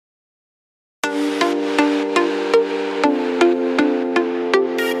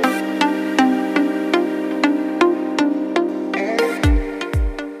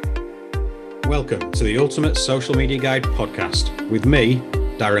Welcome to the Ultimate Social Media Guide podcast with me,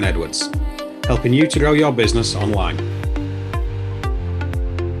 Darren Edwards, helping you to grow your business online.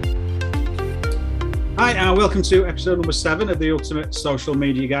 Hi, and welcome to episode number 7 of the Ultimate Social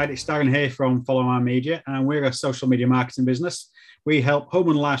Media Guide. It's Darren here from Follow My Media, and we're a social media marketing business. We help home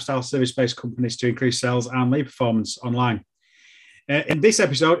and lifestyle service-based companies to increase sales and lead performance online. In this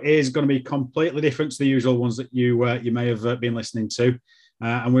episode is going to be completely different to the usual ones that you may have been listening to.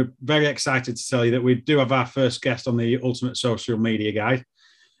 And we're very excited to tell you that we do have our first guest on the Ultimate Social Media Guide.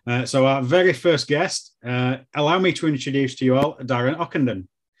 So our very first guest, allow me to introduce to you all Darren Ockenden.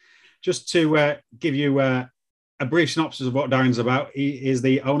 Just to give you a brief synopsis of what Darren's about, he is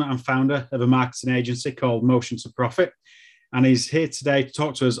the owner and founder of a marketing agency called Motion to Profit, and he's here today to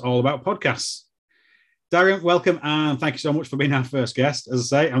talk to us all about podcasts. Darren, welcome, and thank you so much for being our first guest.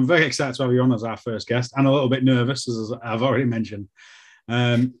 As I say, I'm very excited to have you on as our first guest, and a little bit nervous, as I've already mentioned.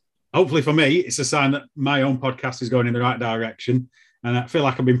 Hopefully for me, it's a sign that my own podcast is going in the right direction, and I feel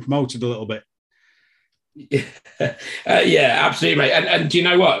like I've been promoted a little bit. Yeah, absolutely, mate. And do you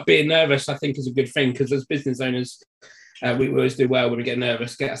know what? Being nervous, I think, is a good thing, because as business owners, we always do well when we get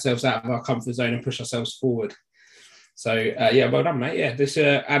nervous, get ourselves out of our comfort zone and push ourselves forward. So, yeah, well done, mate. Yeah, this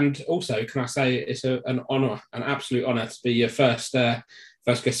and also, can I say, it's an honour, an absolute honour to be your first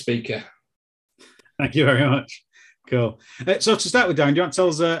guest speaker. Thank you very much. Cool. So to start with, Darren, do you want to tell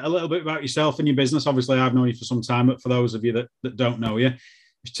us a little bit about yourself and your business? Obviously, I've known you for some time, but for those of you that don't know you,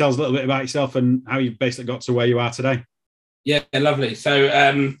 just tell us a little bit about yourself and how you basically got to where you are today. Yeah, lovely. So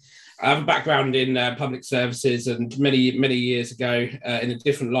I have a background in public services, and many years ago, in a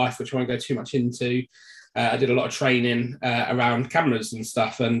different life, which I won't go too much into, I did a lot of training around cameras and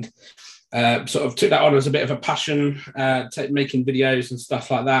stuff, and sort of took that on as a bit of a passion, making videos and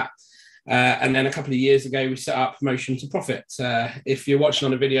stuff like that. And then a couple of years ago, we set up Motion to Profit. If you're watching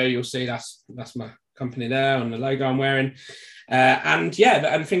on a video, you'll see that's my company there on the logo I'm wearing. And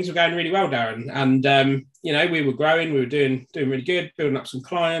things were going really well, Darren. And, we were growing, we were doing really good, building up some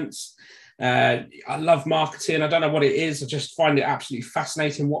clients. I love marketing. I don't know what it is. I just find it absolutely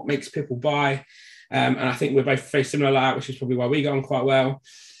fascinating what makes people buy. And I think we're both very similar like that, which is probably why we get on quite well.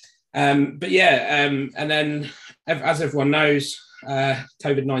 And then, as everyone knows,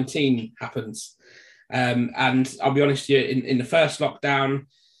 COVID-19 happens. And I'll be honest with you, in the first lockdown,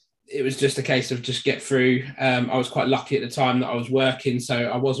 it was just a case of just get through. I was quite lucky at the time that I was working, so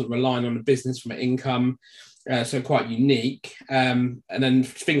I wasn't relying on the business for my income. So quite unique. And then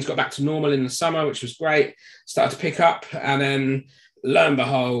things got back to normal in the summer, which was great. Started to pick up, and then lo and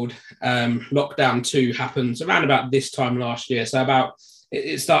behold, lockdown 2 happens around about this time last year. So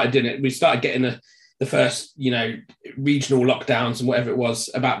it started, didn't it? We started getting the first, regional lockdowns and whatever it was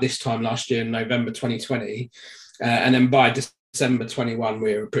about this time last year in November 2020. And then by December 21,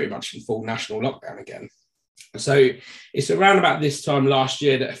 we were pretty much in full national lockdown again. So it's around about this time last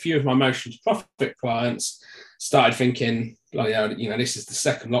year that a few of my Motion to Profit clients started thinking, this is the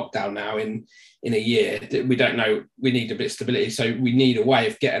second lockdown now in a year. We don't know, we need a bit of stability. So we need a way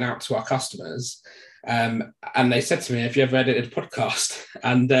of getting out to our customers. And they said to me, have you ever edited a podcast?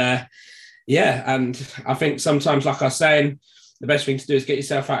 And and I think sometimes, like I was saying, the best thing to do is get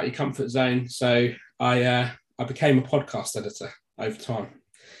yourself out of your comfort zone. So I became a podcast editor over time.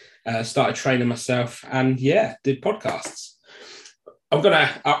 Started training myself, and did podcasts.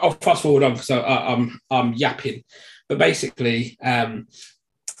 I'll fast forward on because I'm yapping, but basically, coming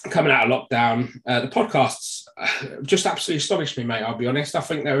out of lockdown, the podcasts just absolutely astonished me, mate. I'll be honest. I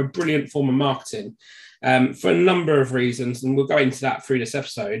think they're a brilliant form of marketing for a number of reasons, and we'll go into that through this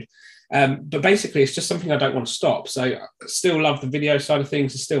episode. But basically, it's just something I don't want to stop. So I still love the video side of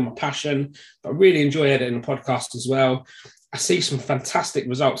things. It's still my passion, but I really enjoy editing a podcast as well. I see some fantastic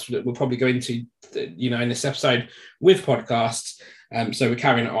results that we'll probably go into, in this episode with podcasts. So we're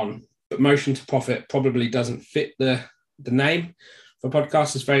carrying it on. But Motion to Profit probably doesn't fit the name for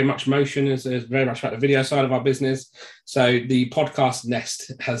podcasts. It's very much Motion, is very much about the video side of our business. So the podcast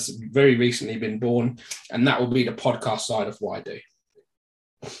nest has very recently been born, and that will be the podcast side of what I do.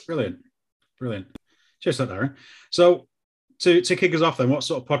 Brilliant. Cheers for that, Darren. So to kick us off then, what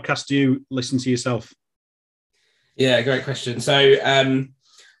sort of podcast do you listen to yourself? Yeah, great question. So I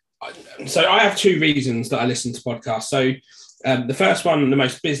have 2 reasons that I listen to podcasts. So the first one, the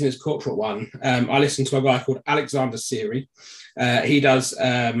most business corporate one, I listen to a guy called Alexander Siri. He does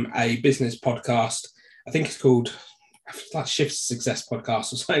a business podcast. I think it's called Shift Success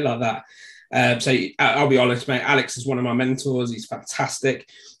Podcast or something like that. So I'll be honest, mate, Alex is one of my mentors. He's fantastic.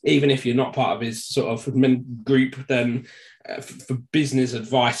 Even if you're not part of his sort of group, then for business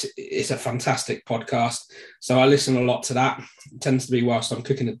advice, it's a fantastic podcast. So I listen a lot to that. It tends to be whilst I'm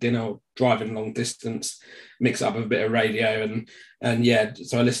cooking a dinner or driving long distance, mix it up with a bit of radio. And yeah,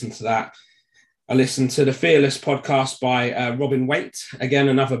 so I listen to that. I listen to the Fearless podcast by Robin Waite, again,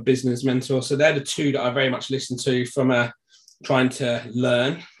 another business mentor. So they're the two that I very much listen to from trying to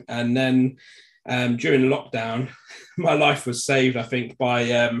learn. And then during lockdown, my life was saved, I think,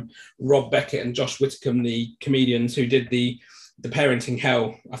 by Rob Beckett and Josh Whitcomb, the comedians who did the Parenting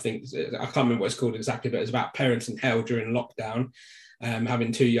Hell. I think, I can't remember what it's called exactly, but it's about parenting hell during lockdown.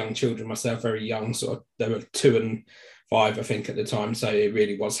 Having two young children myself, very young, sort of, they were 2 and 5, I think, at the time. So it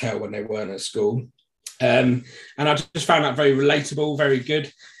really was hell when they weren't at school. And I just found that very relatable, very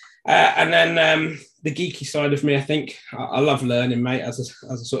good. And then the geeky side of me, I think I love learning, mate, as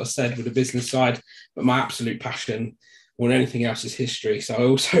I sort of said with the business side, but my absolute passion more than anything else is history. So I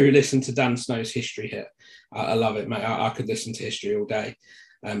also listen to Dan Snow's History Hit. I love it, mate. I could listen to history all day.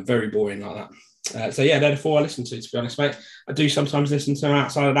 Very boring like that. So yeah, they're the 4 I listen to be honest, mate. I do sometimes listen to them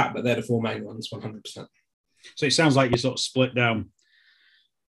outside of that, but they're the 4 main ones, 100%. So it sounds like you sort of split down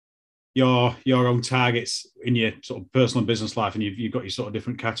your own targets in your sort of personal and business life, and you've got your sort of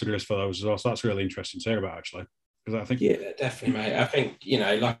different categories for those as well. So that's really interesting to hear about, actually, because I think, yeah, definitely, mate. I think,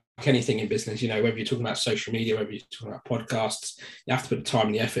 like anything in business, whether you're talking about social media, whether you're talking about podcasts, you have to put the time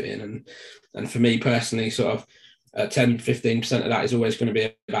and the effort in. And for me personally, sort of 10-15% of that is always going to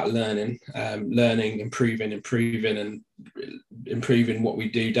be about learning, improving and improving what we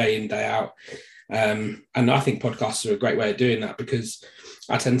do day in, day out. And I think podcasts are a great way of doing that, because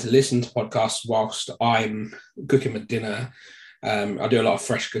I tend to listen to podcasts whilst I'm cooking my dinner. I do a lot of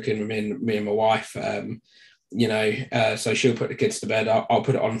fresh cooking with me and my wife. So she'll put the kids to bed. I'll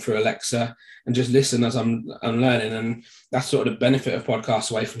put it on through Alexa and just listen as I'm learning. And that's sort of the benefit of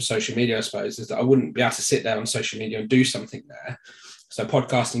podcasts away from social media, I suppose, is that I wouldn't be able to sit there on social media and do something there. So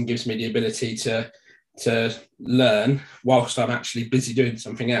podcasting gives me the ability to learn whilst I'm actually busy doing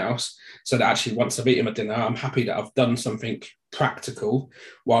something else, so that actually once I've eaten my dinner, I'm happy that I've done something practical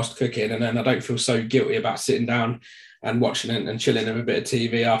whilst cooking, and then I don't feel so guilty about sitting down and watching it and chilling with a bit of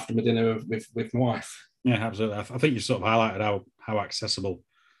TV after my dinner with my wife. Yeah, absolutely. I think you sort of highlighted how accessible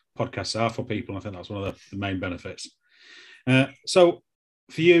podcasts are for people. I think that's one of the main benefits. So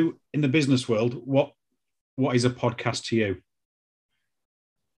for you in the business world, what is a podcast to you?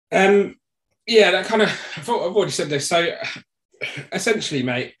 Yeah, that kind of, I've already said this. So essentially,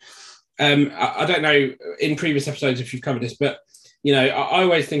 mate, I don't know in previous episodes if you've covered this, but, I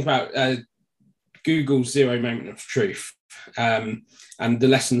always think about Google's 0 moment of truth and the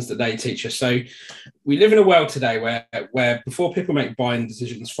lessons that they teach us. So we live in a world today where before people make buying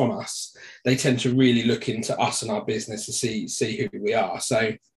decisions from us, they tend to really look into us and our business to see who we are.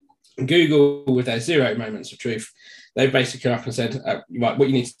 So Google, with their 0 moments of truth, they've basically come up and said, right, what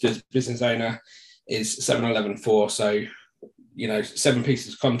you need to do as a business owner is 7-11-4. So, 7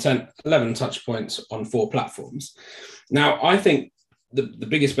 pieces of content, 11 touch points on 4 platforms. Now, I think the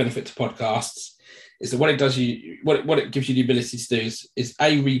biggest benefit to podcasts is that what it does what it gives you the ability to do is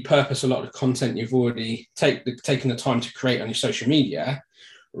repurpose a lot of content you've already taken the time to create on your social media,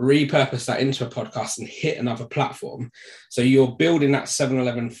 repurpose that into a podcast and hit another platform. So you're building that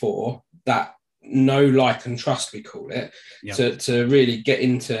 7-11-4, that know, like, and trust, we call it, yep, to really get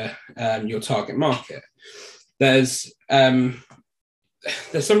into your target market. There's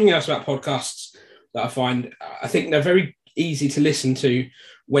something else about podcasts that I think they're very easy to listen to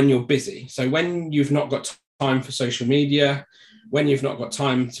when you're busy. So when you've not got time for social media, when you've not got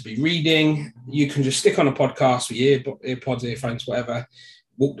time to be reading, you can just stick on a podcast with earpods, earphones, whatever,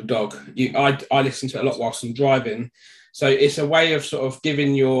 walk the dog. I listen to it a lot whilst I'm driving. So it's a way of sort of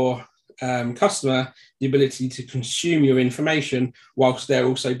giving your customer the ability to consume your information whilst they're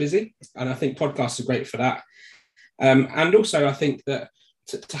also busy. And I think podcasts are great for that. And also I think that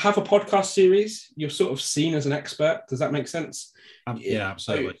to have a podcast series, you're sort of seen as an expert. Does that make sense? Yeah,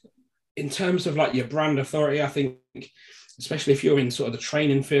 absolutely. So in terms of like your brand authority, I think, especially if you're in sort of the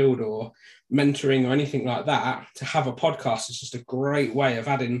training field or mentoring or anything like that, to have a podcast is just a great way of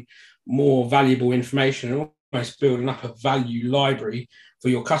adding more valuable information and almost building up a value library for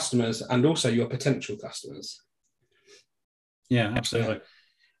your customers and also your potential customers. Yeah, absolutely.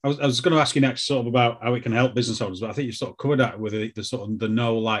 I was going to ask you next sort of about how it can help business owners, but I think you've sort of covered that with the sort of the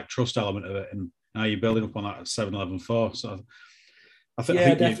know, like, trust element of it, and now you're building up on that at 7-11-4. So I think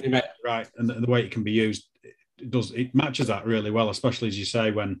definitely, mate. Right, and the way it can be used, it matches that really well, especially as you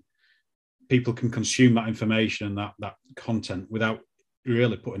say, when people can consume that information and that content without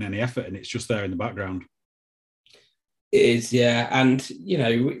really putting any effort in. It's just there in the background. It is, yeah. And,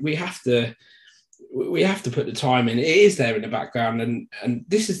 we have to put the time in. It is there in the background. And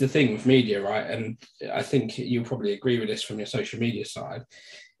this is the thing with media, right? And I think you'll probably agree with this from your social media side,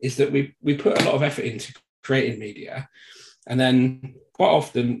 is that we put a lot of effort into creating media. And then quite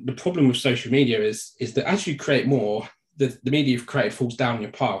often the problem with social media is that as you create more, the media you've created falls down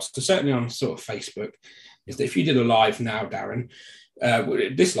your pile. So certainly on sort of Facebook, is that if you did a live now, Darren,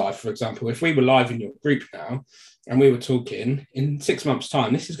 this live, for example, if we were live in your group now and we were talking, in 6 months'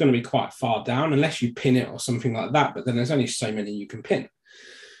 time, this is going to be quite far down unless you pin it or something like that. But then there's only so many you can pin.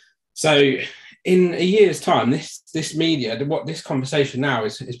 So in a year's time, this media, what this conversation now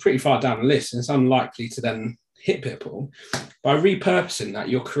is pretty far down the list, and it's unlikely to then hit people. By repurposing that,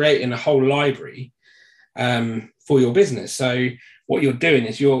 you're creating a whole library for your business. So what you're doing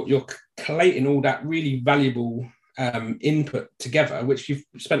is you're collating all that really valuable input together, which you've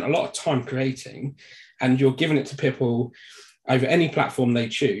spent a lot of time creating, and you're giving it to people over any platform they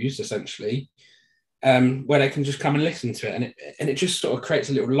choose, essentially, where they can just come and listen to it, and it just sort of creates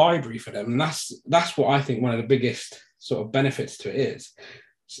a little library for them. And that's what I think one of the biggest sort of benefits to it is.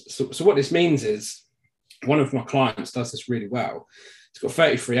 So what this means is, one of my clients does this really well. He's got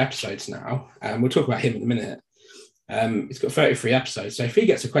 33 episodes now, and we'll talk about him in a minute. He's got 33 episodes. So if he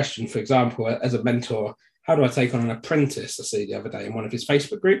gets a question, for example, as a mentor, how do I take on an apprentice? I see the other day in one of his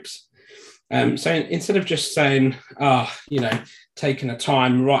Facebook groups. So instead of just saying, taking a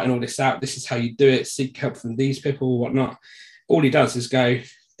time, writing all this out, this is how you do it, seek help from these people, whatnot, all he does is go,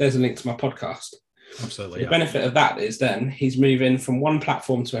 there's a link to my podcast. Absolutely. The benefit of that is then he's moving from one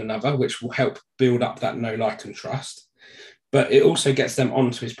platform to another, which will help build up that know, like, and trust. But it also gets them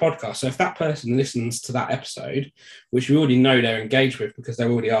onto his podcast. So if that person listens to that episode, which we already know they're engaged with because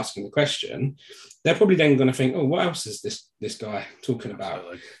they're already asking the question, they're probably then going to think, oh, what else is this guy talking about?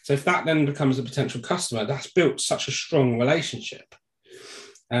 Absolutely. So if that then becomes a potential customer, that's built such a strong relationship.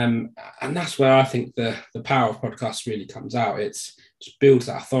 And that's where I think the power of podcasts really comes out. It just builds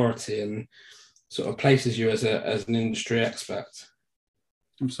that authority and sort of places you as an industry expert.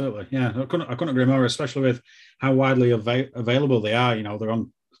 Absolutely, yeah. I couldn't agree more, especially with how widely available they are. They're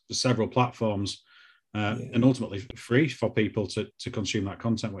on several platforms, and ultimately free for people to consume that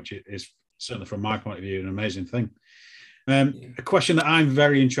content, which is certainly from my point of view an amazing thing. A question that I'm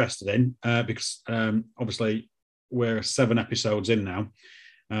very interested in, because obviously we're 7 episodes in now,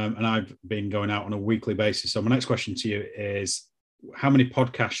 and I've been going out on a weekly basis. So my next question to you is, how many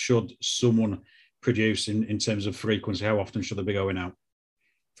podcasts should someone produce in terms of frequency? How often should they be going out?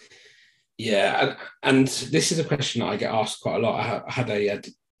 Yeah, and this is a question that I get asked quite a lot. I had a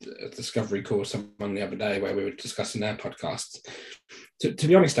discovery call with someone the other day where we were discussing their podcasts. To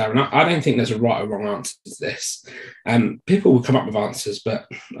be honest, Darren, I don't think there's a right or wrong answer to this. People will come up with answers, but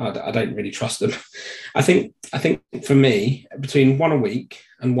I don't really trust them. I think for me, between 1 a week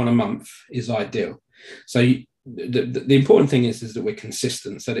and 1 a month is ideal. So the important thing is that we're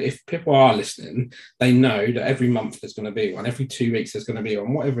consistent, so that if people are listening, they know that every month there's going to be one, every 2 weeks there's going to be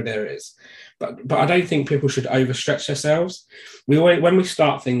one, whatever there is. But I don't think people should overstretch themselves. When we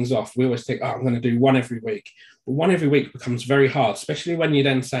start things off, we always think, I'm going to do 1 every week. But 1 every week becomes very hard, especially when you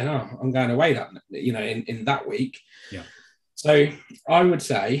then say, I'm going away that, in that week. Yeah. So I would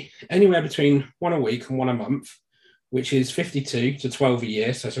say anywhere between 1 a week and 1 a month, which is 52 to 12 a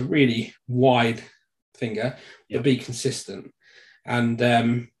year. So it's a really wide finger, but be consistent. And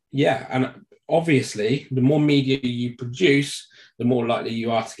and obviously the more media you produce, the more likely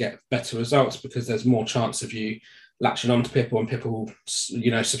you are to get better results, because there's more chance of you latching on to people and people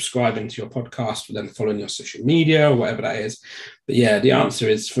subscribing to your podcast, or then following your social media or whatever that is. But yeah, the answer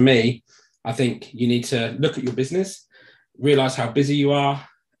is, for me, I think you need to look at your business, realize how busy you are,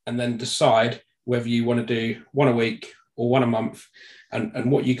 and then decide whether you want to do 1 a week or 1 a month,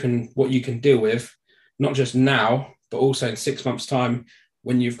 and what you can deal with, not just now, but also in 6 months' time,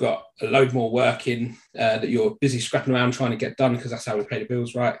 when you've got a load more work in, that you're busy scrapping around trying to get done, because that's how we pay the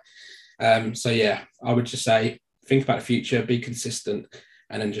bills, right? So yeah, I would just say, think about the future, be consistent,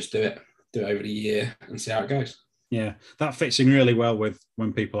 and then just do it over the year and see how it goes. Yeah, that fits in really well with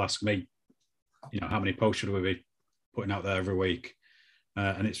when people ask me, how many posts should we be putting out there every week?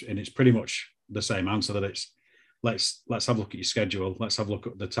 And it's pretty much the same answer, that it's let's have a look at your schedule, let's have a look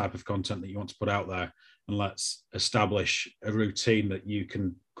at the type of content that you want to put out there, and let's establish a routine that you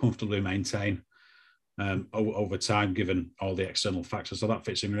can comfortably maintain over time, given all the external factors. So that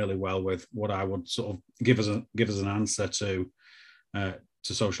fits in really well with what I would sort of give as an answer to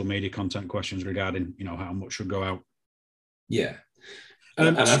social media content questions regarding how much should go out. Yeah,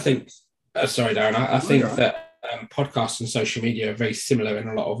 and I think sorry, Darren, I think that podcasts and social media are very similar in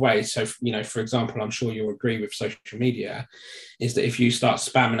a lot of ways. So, for example, I'm sure you'll agree with social media, is that if you start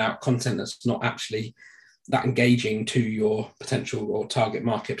spamming out content that's not actually that engaging to your potential or target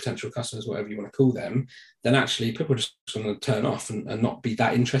market, potential customers, whatever you want to call them, then actually people are just going to turn off and not be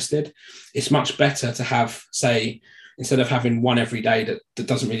that interested. It's much better to have, say, instead of having one every day that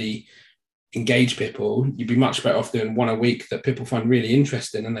doesn't really engage people, you'd be much better off doing one a week that people find really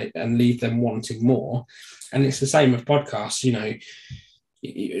interesting and leave them wanting more. And it's the same with podcasts.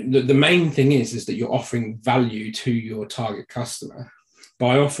 The main thing is that you're offering value to your target customer.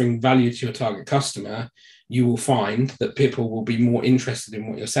 By offering value to your target customer, you will find that people will be more interested in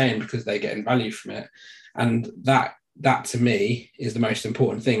what you're saying because they're getting value from it. And that to me is the most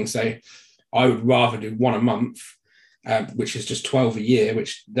important thing. So I would rather do one a month, which is just 12 a year,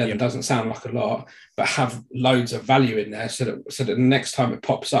 which then doesn't sound like a lot, but have loads of value in there so that the next time it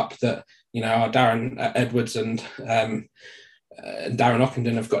pops up that, our Darren Edwards and Darren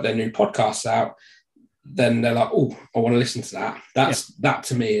Ockenden have got their new podcasts out, then they're like, oh, I want to listen to that. That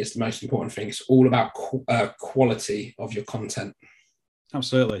to me is the most important thing. It's all about quality of your content.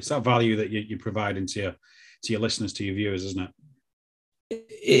 Absolutely. It's that value that you're providing to your listeners, to your viewers, isn't it? It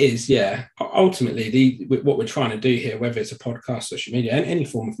is, yeah. Ultimately, what we're trying to do here, whether it's a podcast, social media, any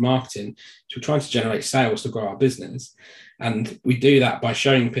form of marketing, is we're trying to generate sales to grow our business. And we do that by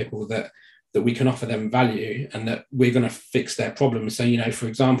showing people that we can offer them value and that we're going to fix their problems. So, for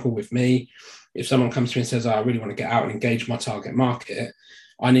example, with me, if someone comes to me and says, I really want to get out and engage my target market,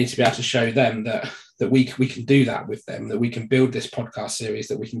 I need to be able to show them that we can do that with them, that we can build this podcast series,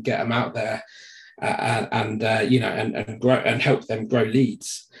 that we can get them out there and grow and help them grow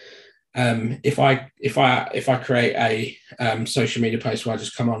leads. If I create a social media post where I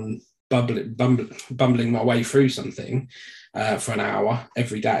just come on bumbling my way through something for an hour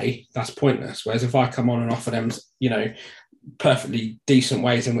every day, that's pointless. Whereas if I come on and offer them, perfectly decent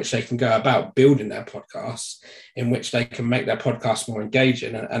ways in which they can go about building their podcasts, in which they can make their podcast more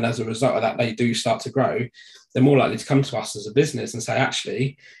engaging, and as a result of that, they do start to grow, they're more likely to come to us as a business and say,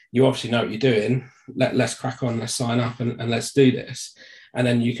 actually, you obviously know what you're doing. Let's crack on, let's sign up and let's do this. And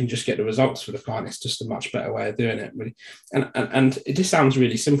then you can just get the results for the client. It's just a much better way of doing it, really. And it just sounds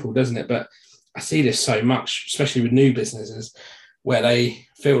really simple, doesn't it? But I see this so much, especially with new businesses, where they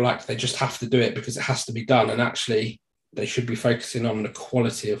feel like they just have to do it because it has to be done. And actually, they should be focusing on the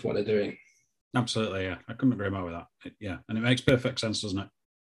quality of what they're doing. Absolutely, yeah. I couldn't agree more with that. Yeah, and it makes perfect sense, doesn't it?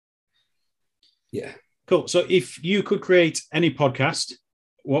 Yeah. Cool. So if you could create any podcast,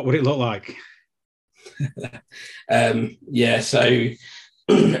 what would it look like?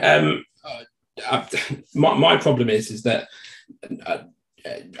 My problem is that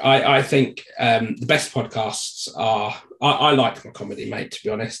I think the best podcasts are, I like my comedy, mate, to be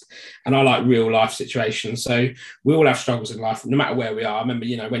honest, and I like real life situations. So we all have struggles in life, no matter where we are. I remember,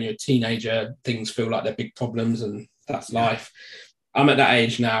 when you're a teenager, things feel like they're big problems, and that's life. I'm at that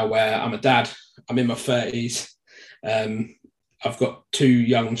age now where I'm a dad. I'm in my 30s. I've got 2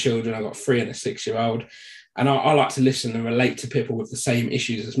 young children. I've got 3 and a 6-year-old. And I like to listen and relate to people with the same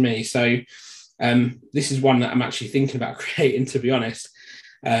issues as me. So this is one that I'm actually thinking about creating, to be honest,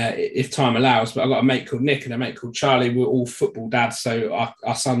 if time allows. But I've got a mate called Nick and a mate called Charlie. We're all football dads. So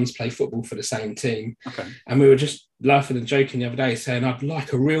our sons play football for the same team. Okay. And we were just laughing and joking the other day saying, I'd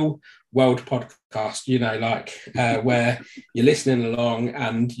like a real world podcast, where you're listening along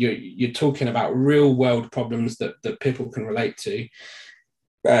and you're talking about real world problems that people can relate to,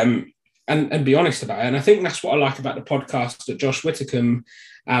 and be honest about it. And I think that's what I like about the podcast that Josh Whitcomb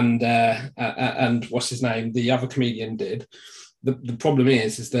and what's his name, the other comedian, did. The problem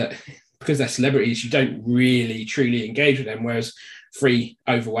is that because they're celebrities, you don't really truly engage with them, whereas 3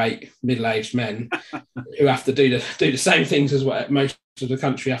 overweight middle-aged men who have to do the same things as what most of the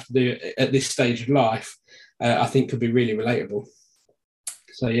country have to do at this stage of life, I think could be really relatable.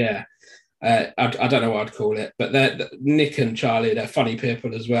 So yeah, I don't know what I'd call it, but Nick and Charlie, they're funny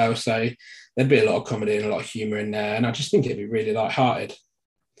people as well, so there'd be a lot of comedy and a lot of humour in there, and I just think it'd be really light-hearted.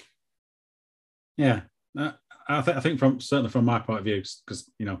 Yeah, I think certainly from my point of view,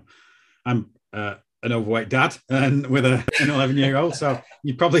 because I'm an overweight dad and with an 11-year-old, so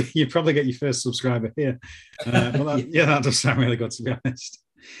you'd probably get your first subscriber here. That does sound really good, to be honest.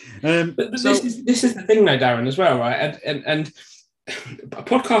 But this is the thing, though, Darren, as well, right? And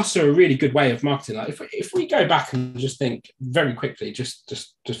podcasts are a really good way of marketing. Like if we go back and just think very quickly, just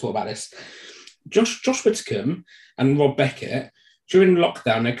thought about this. Josh Whitcomb and Rob Beckett, during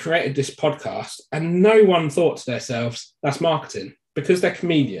lockdown, they created this podcast, and no one thought to themselves, that's marketing. Because they're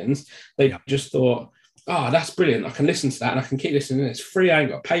comedians, they just thought, oh, that's brilliant. I can listen to that and I can keep listening. It's free. I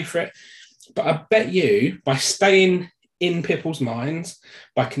ain't got to pay for it. But I bet you, by staying in people's minds,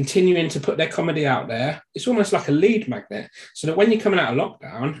 by continuing to put their comedy out there, it's almost like a lead magnet. So that when you're coming out of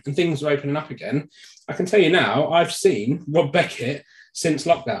lockdown and things are opening up again, I can tell you now, I've seen Rob Beckett since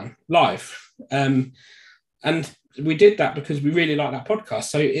lockdown live. And we did that because we really like that podcast.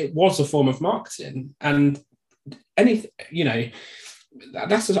 So it was a form of marketing. And that's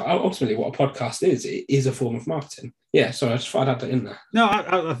ultimately what a podcast is. It is a form of marketing. Yeah, so I just thought I'd add that in there. No,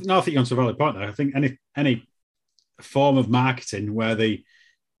 I think you're on to a valid point there. I think any form of marketing where the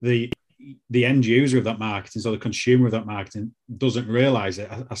end user of that marketing, so the consumer of that marketing, doesn't realize it,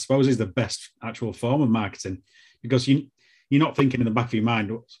 I suppose is the best actual form of marketing, because you're not thinking in the back of your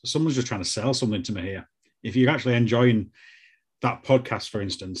mind, someone's just trying to sell something to me here. If you're actually enjoying that podcast, for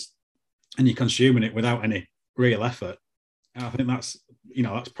instance, and you're consuming it without any real effort, I think that's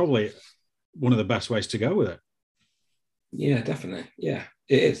probably one of the best ways to go with it. Yeah, definitely. Yeah,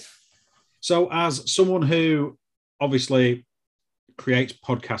 it is. So as someone who obviously creates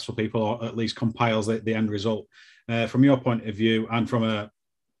podcasts for people, or at least compiles the end result, from your point of view, and from a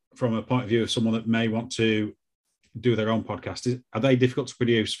point of view of someone that may want to do their own podcast, are they difficult to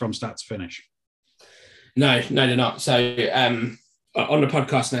produce from start to finish? No, they're not. So on the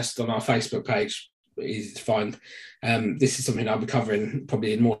Podcast Nest on our Facebook page, easy to find. This is something I'll be covering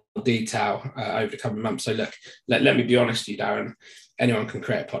probably in more detail over the coming months. So look, let me be honest with you, Darren. Anyone can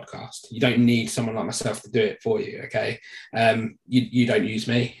create a podcast. You don't need someone like myself to do it for you, okay? You don't use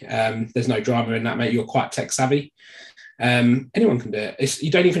me. There's no drama in that, mate. You're quite tech savvy. Anyone can do it.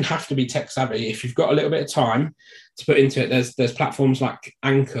 You don't even have to be tech savvy. If you've got a little bit of time to put into it, there's platforms like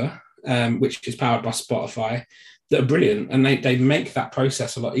Anchor, which is powered by Spotify, that are brilliant, and they make that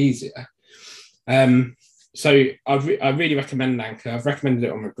process a lot easier. So I really recommend Anchor. I've recommended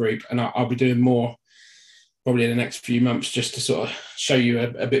it on my group, and I'll be doing more probably in the next few months, just to sort of show you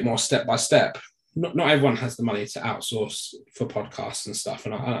a bit more step by step. Not everyone has the money to outsource for podcasts and stuff,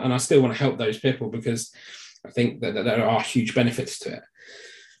 and I still want to help those people, because I think that there are huge benefits to it.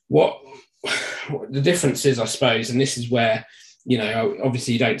 What the difference is, I suppose, and this is where,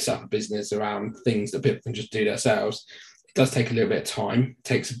 obviously you don't set up a business around things that people can just do themselves. It does take a little bit of time. It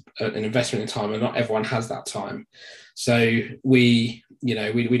takes an investment in time, and not everyone has that time. So we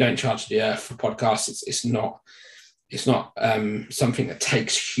don't charge the earth for podcasts. It's not something that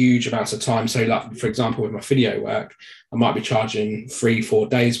takes huge amounts of time. So, like, for example, with my video work, I might be charging 3-4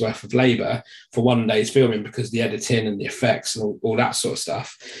 days worth of labor for 1 day's filming, because the editing and the effects and all that sort of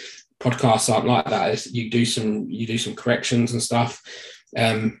stuff. Podcasts aren't like that. You do some corrections and stuff,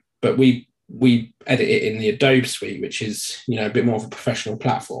 but we edit it in the Adobe suite, which is a bit more of a professional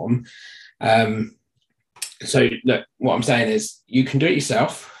platform. So look, what I'm saying is you can do it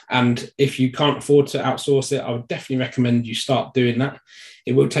yourself. And if you can't afford to outsource it, I would definitely recommend you start doing that.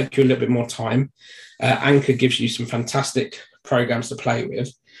 It will take you a little bit more time. Anchor gives you some fantastic programs to play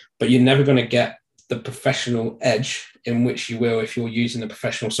with, but you're never going to get the professional edge in which you will if you're using the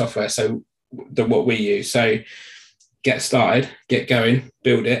professional software. So what we use. So get started, get going,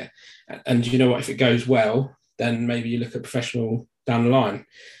 build it. And you know what, if it goes well, then maybe you look at professional down the line.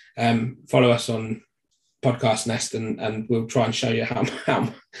 Follow us on Podcast Nest, and we'll try and show you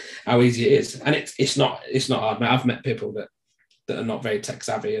how easy it is. And it's not hard, mate. I've met people that are not very tech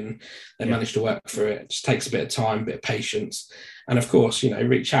savvy, and they manage to work through it. It just takes a bit of time, a bit of patience, and of course,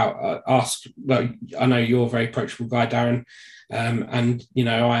 reach out, ask. Well, I know you're a very approachable guy, Darren, and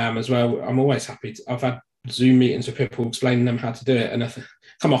I am as well. I'm always happy. I've had Zoom meetings with people explaining them how to do it, and I've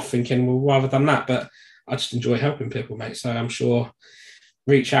come off thinking, well, why have I done that? But I just enjoy helping people, mate. So I'm sure,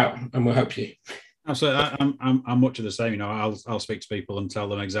 reach out and we'll help you. Absolutely. I'm much of the same. I'll speak to people and tell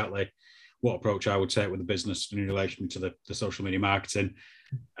them exactly what approach I would take with the business in relation to the social media marketing.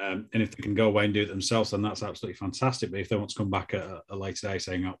 And if they can go away and do it themselves, then that's absolutely fantastic. But if they want to come back at a later day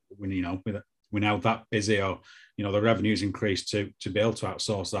saying, oh, we're now that busy, or the revenue's increased to be able to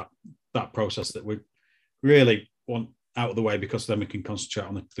outsource that process that we really want out of the way, because then we can concentrate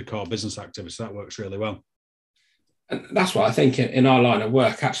on the core business activities. That works really well. And that's what I think in our line of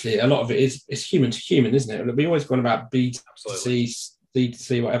work, actually, a lot of it is human to human, isn't it? We always gone about B to C, C to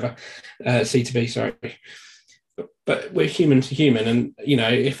C, whatever, C to B, sorry. But we're human to human. And,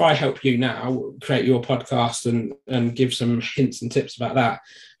 if I help you now create your podcast and give some hints and tips about that,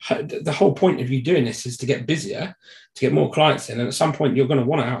 the whole point of you doing this is to get busier, to get more clients in. And at some point, you're going to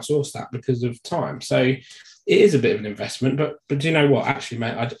want to outsource that because of time. So it is a bit of an investment. But do you know what? Actually,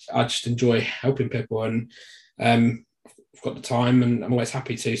 mate, I just enjoy helping people, and I've got the time, and I'm always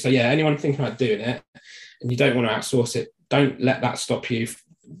happy to. So yeah, anyone thinking about doing it and you don't want to outsource it, don't let that stop you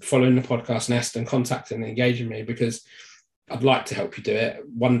following the Podcast Nest and contacting and engaging me, because I'd like to help you do it.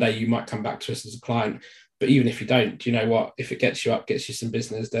 One day you might come back to us as a client, but even if you don't, do you know what? If it gets you up, gets you some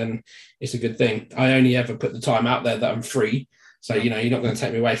business, then it's a good thing. I only ever put the time out there that I'm free. So, you're not going to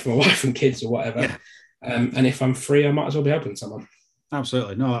take me away from my wife and kids or whatever. Yeah. And if I'm free, I might as well be helping someone.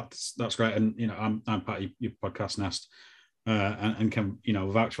 Absolutely. No, that's great. And, I'm part of your podcast Nest, and can,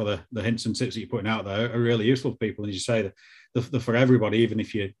 vouch for the hints and tips that you're putting out there are really useful for people. And as you say, they're for everybody, even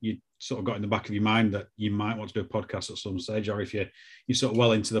if you sort of got in the back of your mind that you might want to do a podcast at some stage, or if you're sort of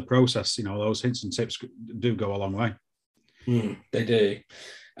well into the process, those hints and tips do go a long way. They do.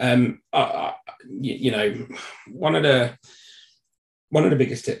 One of the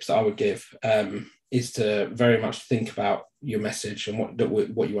biggest tips that I would give is to very much think about your message and what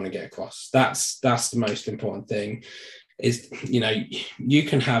you want to get across. That's the most important thing. Is you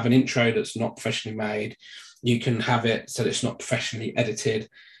can have an intro that's not professionally made. You can have it so that it's not professionally edited.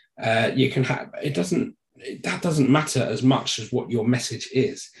 You can have that doesn't matter as much as what your message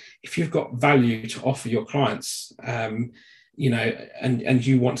is. If you've got value to offer your clients, and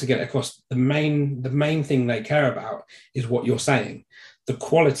you want to get across, the main thing they care about is what you're saying. The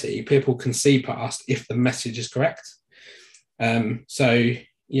quality people can see past if the message is correct.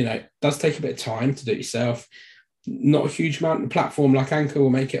 It does take a bit of time to do it yourself. Not a huge amount. A platform like Anchor will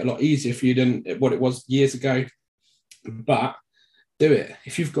make it a lot easier for you than what it was years ago. But do it.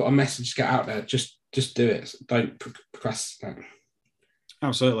 If you've got a message to get out there, just do it. Don't procrastinate.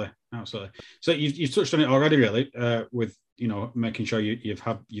 Absolutely. So you've touched on it already, really, with making sure you've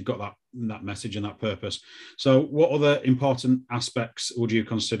got that message and that purpose. So, what other important aspects would you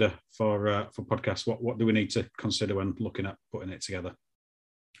consider for podcasts? What do we need to consider when looking at putting it together?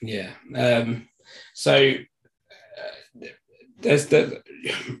 Yeah. There's the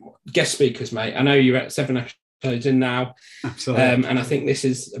guest speakers, mate. I know you're at 7 episodes in now. Absolutely. And I think this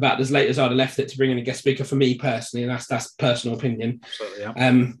is about as late as I'd have left it to bring in a guest speaker for me personally, and that's personal opinion. Absolutely,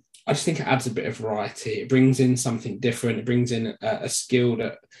 yeah. I just think it adds a bit of variety. It brings in something different. It brings in a skill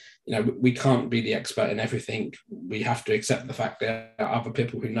that, we can't be the expert in everything. We have to accept the fact that there are other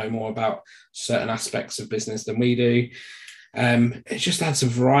people who know more about certain aspects of business than we do. It just adds a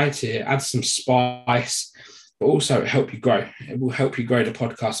variety. It adds some spice, but also it help you grow. It will help you grow the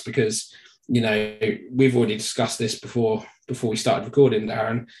podcast because, we've already discussed this before we started recording,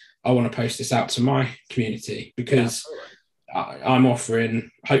 Darren. I want to post this out to my community because I'm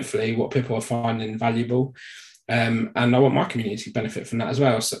offering, hopefully, what people are finding valuable. And I want my community to benefit from that as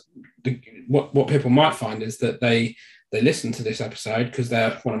well. So what people might find is that they listen to this episode because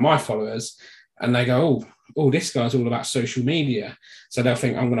they're one of my followers and they go, oh, this guy's all about social media. So they'll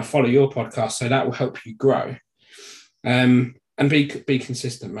think, I'm going to follow your podcast. So that will help you grow. And be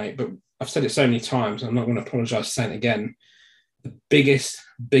consistent, mate. But I've said it so many times, I'm not going to apologize for saying it again. The biggest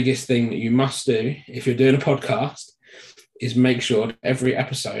thing that you must do if you're doing a podcast is make sure that every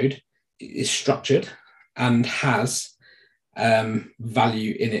episode is structured and has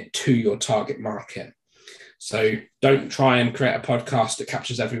value in it to your target market. So don't try and create a podcast that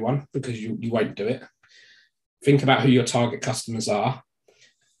captures everyone because you won't do it. Think about who your target customers are,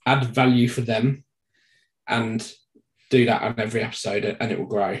 add value for them, and do that on every episode, and it will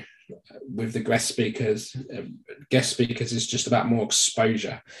grow. With the guest speakers is just about more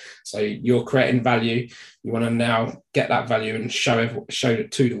exposure. So you're creating value. You want to now get that value and show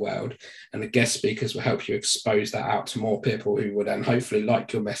it to the world. And the guest speakers will help you expose that out to more people who will then hopefully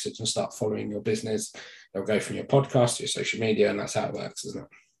like your message and start following your business. They'll go from your podcast to your social media, and that's how it works, isn't it?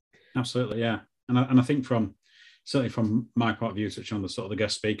 Absolutely, yeah. And I think certainly from my point of view, touching on the sort of the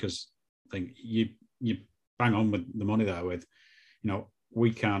guest speakers thing, you bang on with the money there with,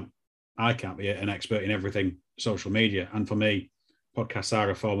 I can't be an expert in everything social media. And for me, podcasts are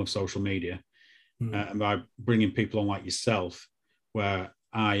a form of social media. And by bringing people on like yourself, where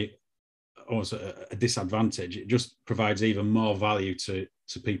I was at a disadvantage, it just provides even more value to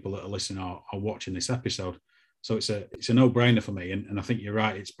people that are listening or watching this episode. So it's a no-brainer for me. And I think you're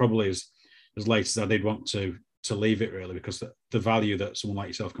right. It's probably as late as I did want to leave it, really, because the value that someone like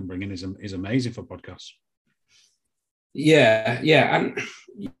yourself can bring in is amazing for podcasts. Yeah. And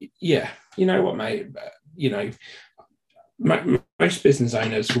yeah, you know what, mate, most business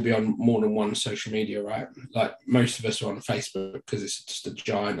owners will be on more than one social media, right? Like most of us are on Facebook because it's just a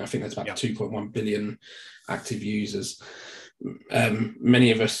giant. I think there's about 2.1 billion active users.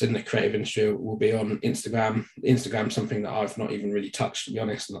 Many of us in the creative industry will be on Instagram. Instagram's something that I've not even really touched, to be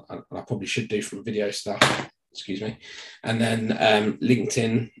honest, and I probably should do from video stuff. Excuse me. And then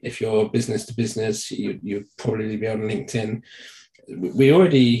LinkedIn, if you're business to business, you'd probably be on LinkedIn. We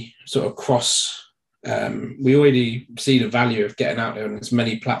already sort of cross We already see the value of getting out there on as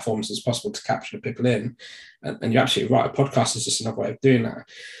many platforms as possible to capture the people in. And you're absolutely right. A podcast is just another way of doing that.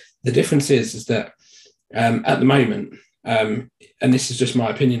 The difference is that at the moment, and this is just my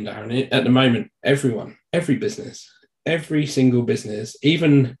opinion, Darren, at the moment, every business, every single business,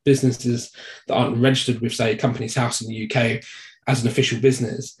 even businesses that aren't registered with, say, Companies House in the UK as an official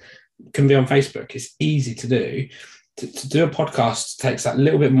business, can be on Facebook. It's easy to do. To do a podcast takes that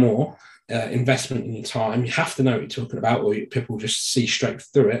little bit more investment in your time. You have to know what you're talking about, or people just see straight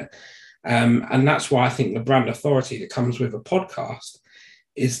through it. And that's why I think the brand authority that comes with a podcast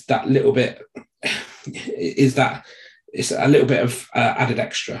is that little bit, it's a little bit of added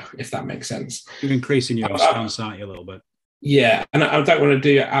extra, if that makes sense. You're increasing your stance, aren't you, a little bit? Yeah, and I don't want to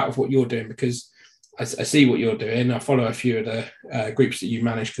do it out of what you're doing, because I see what you're doing. I follow a few of the groups that you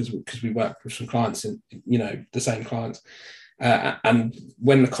manage because we work with some clients, and the same clients. And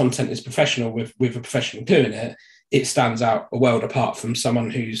when the content is professional with a professional doing it, it stands out a world apart from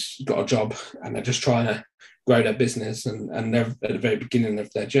someone who's got a job and they're just trying to grow their business and they're at the very beginning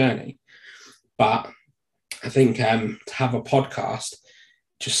of their journey. But I think to have a podcast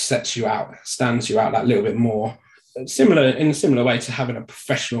just sets you out, stands you out that little bit more, in a similar way to having a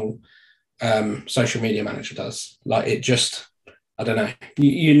professional social media manager does. Like, it just, I don't know.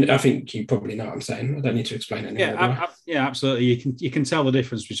 I think you probably know what I'm saying. I don't need to explain it anymore. Yeah, absolutely. You can tell the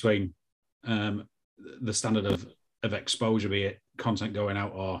difference between the standard of exposure, be it content going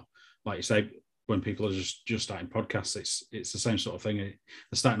out, or, like you say, when people are just starting podcasts, it's the same sort of thing. They're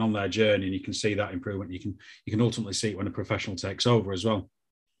starting on their journey, and you can see that improvement. You can ultimately see it when a professional takes over as well.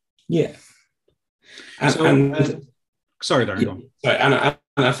 Yeah. Sorry, Darren, go on. Sorry, and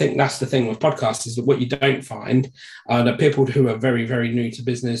I think that's the thing with podcasts, is that what you don't find are the people who are very, very new to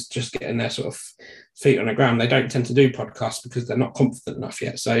business, just getting their sort of feet on the ground. They don't tend to do podcasts because they're not confident enough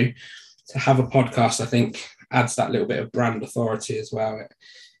yet. So to have a podcast, I think, adds that little bit of brand authority as well.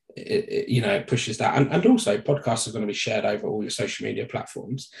 It pushes that. And also, podcasts are going to be shared over all your social media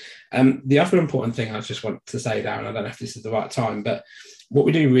platforms. The other important thing I just want to say, Darren, I don't know if this is the right time, but what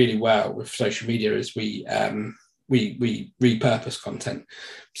we do really well with social media is we repurpose content.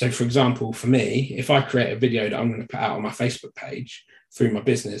 So, for example, for me, if I create a video that I'm going to put out on my Facebook page through my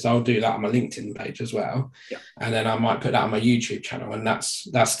business, I'll do that on my LinkedIn page as well. Yeah. And then I might put that on my YouTube channel, and that's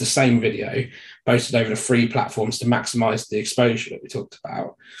the same video posted over the free platforms to maximize the exposure that we talked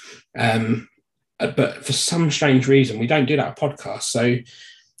about. But for some strange reason, we don't do that with podcasts. So,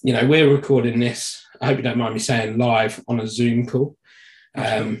 we're recording this, I hope you don't mind me saying, live on a Zoom call.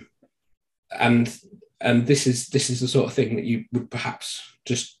 And this is the sort of thing that you would perhaps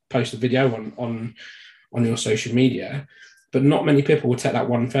just post a video on your social media, but not many people will take that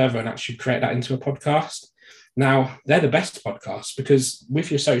one further and actually create that into a podcast. Now, they're the best podcasts, because with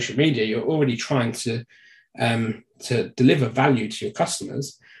your social media, you're already trying to deliver value to your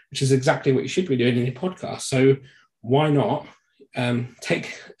customers, which is exactly what you should be doing in your podcast. So why not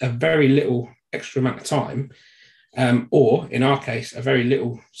take a very little extra amount of time, or in our case, a very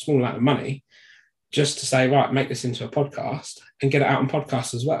small amount of money, just to say, right, make this into a podcast and get it out on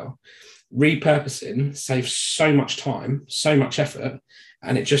podcasts as well. Repurposing saves so much time, so much effort,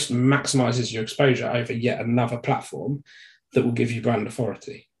 and it just maximizes your exposure over yet another platform that will give you brand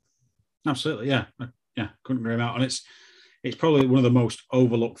authority. Absolutely, yeah, couldn't agree more. And it's probably one of the most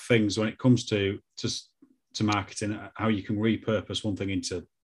overlooked things when it comes to marketing, how you can repurpose one thing into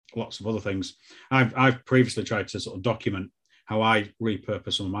lots of other things. I've previously tried to sort of document how I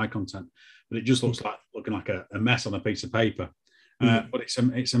repurpose some of my content, but it just looks looking like a mess on a piece of paper. But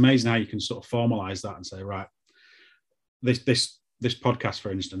it's amazing how you can sort of formalize that and say, right, this podcast,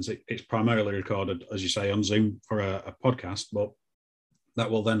 for instance, it's primarily recorded, as you say, on Zoom for a podcast, but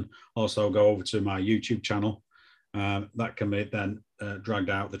that will then also go over to my YouTube channel. That can be then dragged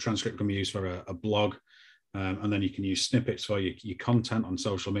out. The transcript can be used for a blog, and then you can use snippets for your content on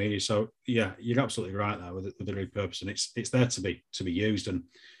social media. So yeah, you're absolutely right there with the repurposing. It's there to be used, and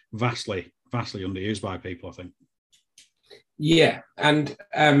vastly underused by people, I think. Yeah, and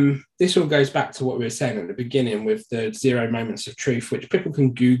this all goes back to what we were saying at the beginning with the 0 moments of truth, which people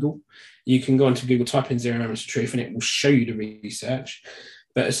can Google. You can go onto Google, type in 0 moments of truth, and it will show you the research.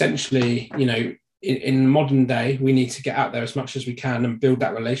 But essentially, in modern day, we need to get out there as much as we can and build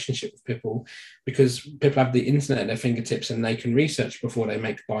that relationship with people, because people have the internet at their fingertips and they can research before they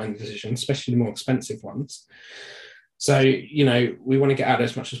make buying decisions, especially the more expensive ones. So, we want to get out there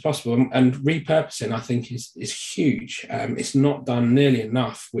as much as possible. And repurposing, I think, is huge. It's not done nearly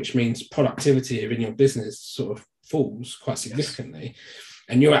enough, which means productivity in your business sort of falls quite significantly. Yes.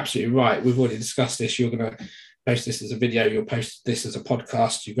 And you're absolutely right. We've already discussed this. You're going to post this as a video. You'll post this as a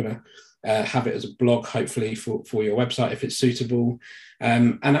podcast. You're going to have it as a blog, hopefully for your website if it's suitable,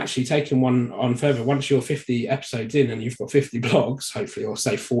 and actually taking one on further. Once you're 50 episodes in and you've got 50 blogs, hopefully, or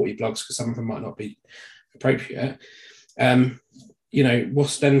say 40 blogs, because some of them might not be appropriate,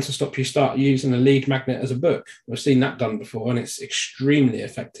 what's then to stop you start using a lead magnet as a book? We've seen that done before, and it's extremely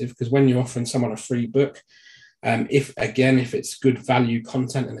effective, because when you're offering someone a free book, if it's good value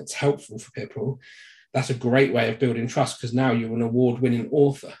content and it's helpful for people, that's a great way of building trust, because now you're an award-winning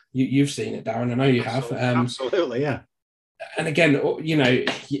author. You've seen it, Darren. I know you have. Absolutely, yeah. And again,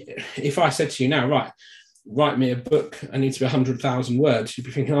 if I said to you now, right, write me a book, I need to be 100,000 words, you'd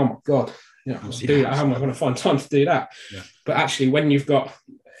be thinking, oh my God, how am I going to find time to do that? Yeah. But actually, when you've got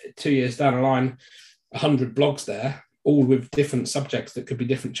 2 years down the line, 100 blogs there, all with different subjects that could be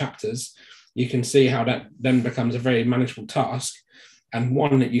different chapters, you can see how that then becomes a very manageable task, and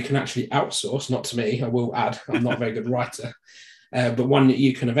one that you can actually outsource. Not to me, I will add, I'm not a very good writer, but one that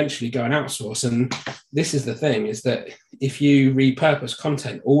you can eventually go and outsource. And this is the thing, is that if you repurpose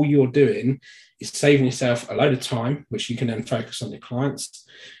content, all you're doing is saving yourself a load of time, which you can then focus on your clients.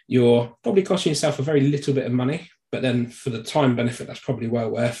 You're probably costing yourself a very little bit of money, but then for the time benefit, that's probably well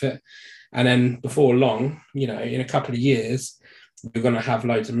worth it. And then before long, in a couple of years, you're going to have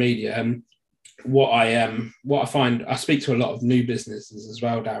loads of media. And what I find, I speak to a lot of new businesses as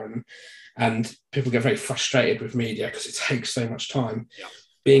well, Darren, and people get very frustrated with media because it takes so much time. Yeah.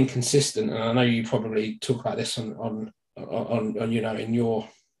 Being consistent, and I know you probably talk about this on in your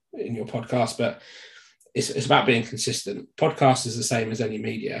podcast, but it's about being consistent. Podcast is the same as any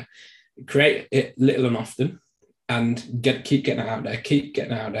media. Create it little and often, and keep getting it out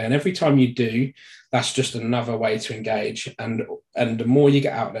there, and every time you do, that's just another way to engage. And the more you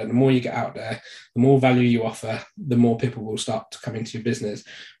get out there, the more value you offer, the more people will start to come into your business.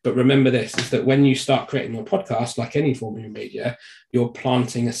 But remember this, is that when you start creating your podcast, like any form of media, you're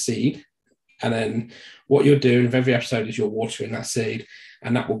planting a seed, and then what you're doing with every episode is you're watering that seed,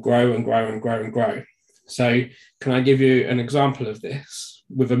 and that will grow and grow and grow and grow. So can I give you an example of this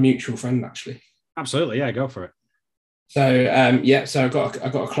with a mutual friend, actually? Absolutely, yeah, go for it. So so I got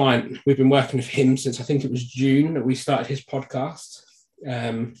a client. We've been working with him since, I think it was June, that we started his podcast.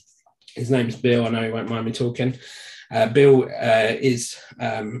 His name is Bill. I know he won't mind me talking. Bill is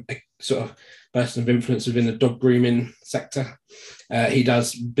a sort of person of influence within the dog grooming sector. He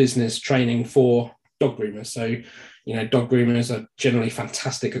does business training for dog groomers. So, dog groomers are generally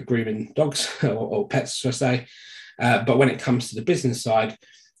fantastic at grooming dogs or pets, should I say. But when it comes to the business side,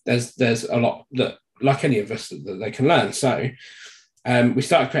 there's a lot that, like any of us, that they can learn. So we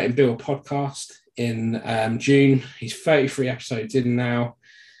started creating Bill a podcast in June. He's 33 episodes in now.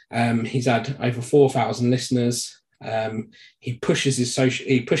 He's had over 4,000 listeners. He pushes his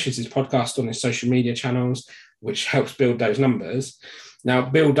podcast on his social media channels, which helps build those numbers. Now,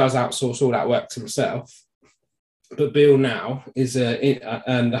 Bill does outsource all that work to himself, but Bill now is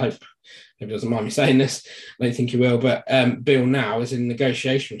and I hope he doesn't mind me saying this, I don't think he will, but Bill now is in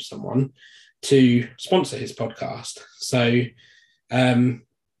negotiation with someone to sponsor his podcast. So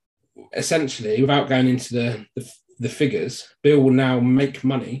essentially, without going into the figures, Bill will now make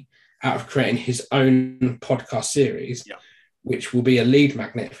money out of creating his own podcast series, which will be a lead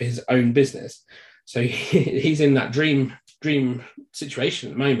magnet for his own business. So he's in that dream situation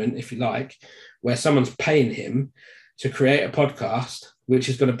at the moment, if you like, where someone's paying him to create a podcast, which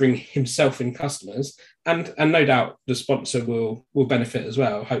is going to bring himself in customers, and no doubt the sponsor will benefit as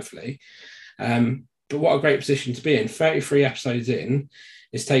well, hopefully. But what a great position to be in. 33 episodes in,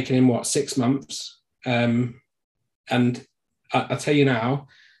 it's taken him 6 months, and I tell you now,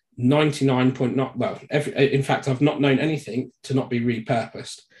 99 point not well. In fact, I've not known anything to not be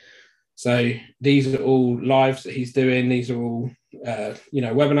repurposed. So these are all lives that he's doing. These are all,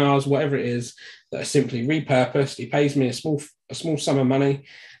 webinars, whatever it is, that are simply repurposed. He pays me a small sum of money.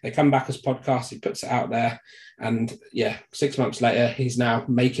 They come back as podcasts. He puts it out there. And 6 months later, he's now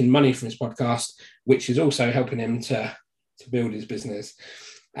making money from his podcast, which is also helping him to build his business.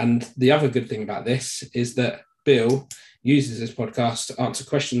 And the other good thing about this is that Bill uses his podcast to answer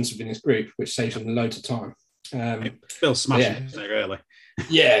questions within his group, which saves him loads of time. Bill smashing, isn't it, really?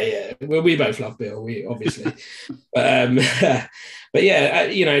 Yeah. Well, we both love Bill, we obviously. But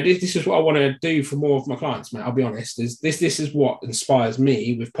this is what I want to do for more of my clients, mate. I'll be honest. This is what inspires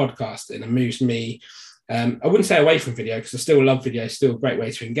me with podcasting and moves me. I wouldn't say away from video, because I still love video. It's still a great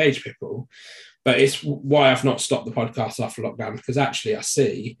way to engage people. But it's why I've not stopped the podcast after lockdown, because actually I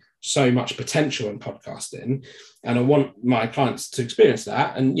see so much potential in podcasting, and I want my clients to experience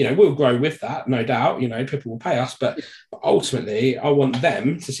that. And, we'll grow with that, no doubt. People will pay us, but ultimately I want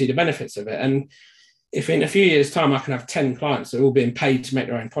them to see the benefits of it. And, if in a few years' time I can have 10 clients that are all being paid to make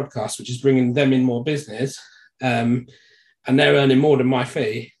their own podcast, which is bringing them in more business, and they're earning more than my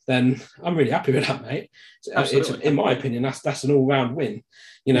fee, then I'm really happy with that, mate. It's, in my opinion, that's an all-round win.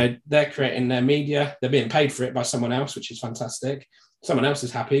 You know, they're creating their media, they're being paid for it by someone else, which is fantastic. Someone else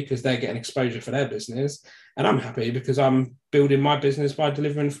is happy because they're getting exposure for their business, and I'm happy because I'm building my business by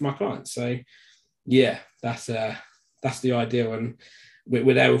delivering for my clients. So, yeah, that's the ideal. And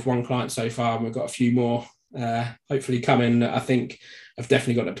we're there with one client so far, and we've got a few more hopefully coming. I think I've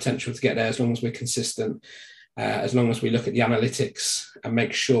definitely got the potential to get there as long as we're consistent, as long as we look at the analytics and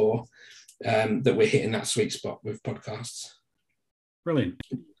make sure that we're hitting that sweet spot with podcasts. Brilliant.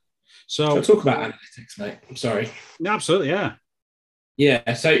 So I'll talk about analytics, mate. I'm sorry. Absolutely, yeah.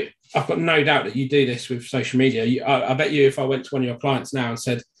 Yeah, so I've got no doubt that you do this with social media. I bet you if I went to one of your clients now and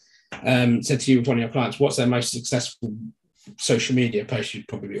said to you with one of your clients, what's their most successful social media post, you'd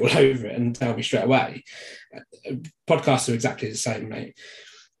probably be all over it and tell me straight away. Podcasts are exactly the same, mate.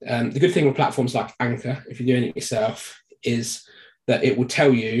 The good thing with platforms like Anchor, if you're doing it yourself, is that it will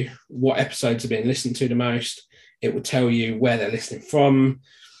tell you what episodes are being listened to the most. It will tell you where they're listening from,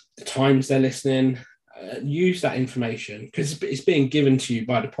 the times they're listening. Use that information because it's being given to you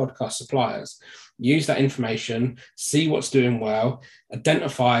by the podcast suppliers. Use that information, see what's doing well,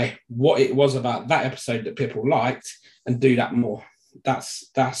 identify what it was about that episode that people liked, and do that more.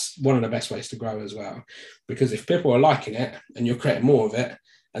 That's one of the best ways to grow as well. Because if people are liking it and you're creating more of it,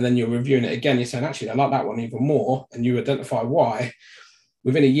 and then you're reviewing it again, you're saying, actually, I like that one even more, and you identify why,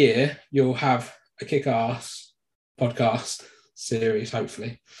 within a year, you'll have a kick-ass podcast series,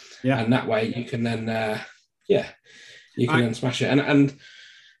 hopefully. Yeah. And that way you can then, then smash it. And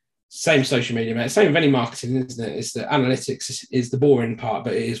same social media, mate. Same with any marketing, isn't it? It's the analytics is the boring part,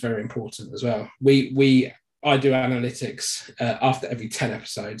 but it is very important as well. I do analytics after every 10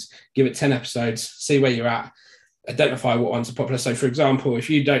 episodes. Give it 10 episodes, see where you're at, identify what ones are popular. So, for example,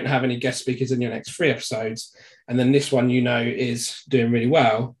 if you don't have any guest speakers in your next 3 episodes, and then this one is doing really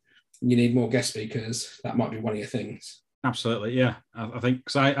well, you need more guest speakers. That might be one of your things. Absolutely, yeah. I think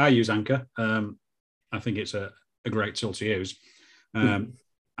because I use Anchor. I think it's a great tool to use.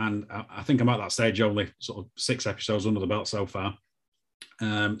 And I think I'm at that stage, only sort of 6 episodes under the belt so far,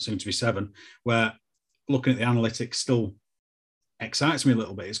 soon to be 7, where looking at the analytics still excites me a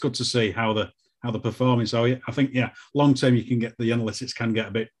little bit. It's good to see how they're performing. So I think, long term the analytics can get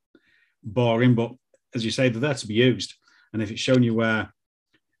a bit boring, but as you say, they're there to be used. And if it's showing you where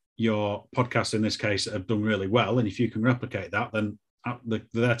your podcasts in this case have done really well, and if you can replicate that, then they're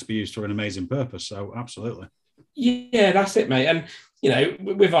there to be used for an amazing purpose. So absolutely. Yeah, that's it, mate. And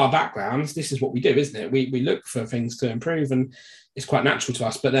with our backgrounds, this is what we do, isn't it? We look for things to improve, and it's quite natural to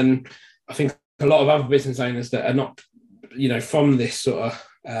us. But then I think a lot of other business owners that are not from this sort of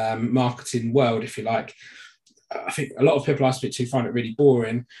marketing world, if you like, I think a lot of people I speak to find it really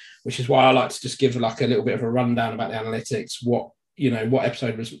boring, which is why I like to just give like a little bit of a rundown about the analytics, what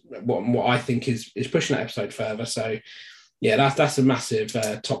episode was what I think is pushing that episode further. So yeah, that's a massive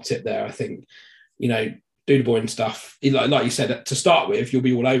top tip there. I think do the boring stuff, like you said, to start with you'll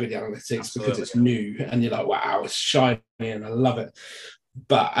be all over the analytics. Absolutely. Because it's new and you're like, wow, it's shiny and I love it.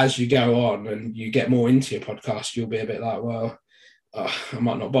 But as you go on and you get more into your podcast, you'll be a bit like, well, I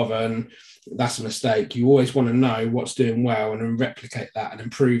might not bother, and that's a mistake. You always want to know what's doing well and then replicate that and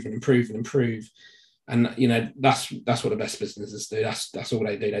improve and improve and improve. And that's what the best businesses do. That's all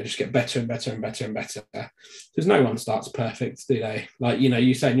they do. They just get better and better and better and better. Because no one starts perfect, do they? Like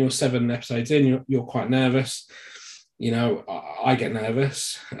you saying you're 7 episodes in, you're quite nervous. I get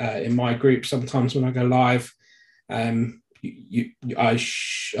nervous in my group sometimes when I go live. I'm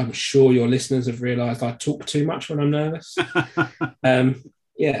sure your listeners have realised I talk too much when I'm nervous.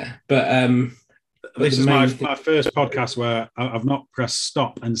 This is my first podcast where I've not pressed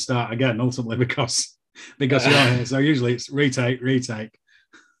stop and start again, ultimately because you're here. So usually it's retake.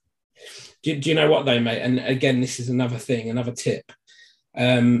 Do you know what though, mate? And again, this is another tip.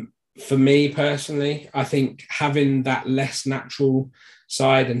 For me personally, I think having that less natural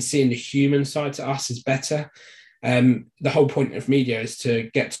side and seeing the human side to us is better. The whole point of media is to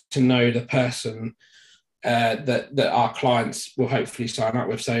get to know the person that our clients will hopefully sign up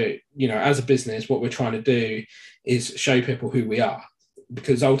with. So, as a business, what we're trying to do is show people who we are,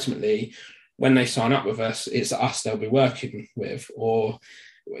 because ultimately when they sign up with us, it's us they'll be working with, or,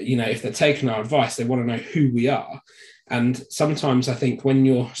 if they're taking our advice, they want to know who we are. And sometimes I think when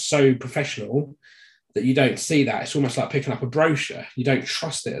you're so professional that you don't see that, it's almost like picking up a brochure. You don't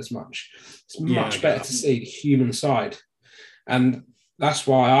trust it as much. It's much better to see the human side. And that's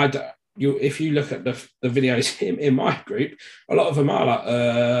why if you look at the videos in my group, a lot of them are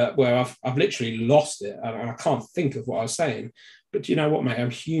like where I've literally lost it and I can't think of what I was saying. But you know what, mate?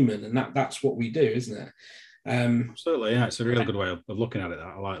 I'm human, and that's what we do, isn't it? Absolutely, yeah. It's a real good way of looking at it.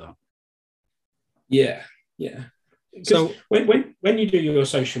 I like that. Yeah. So when you do your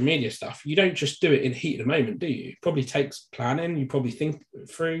social media stuff, you don't just do it in heat of the moment, do you? It probably takes planning. You probably think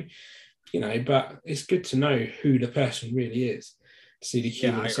through, but it's good to know who the person really is, to see the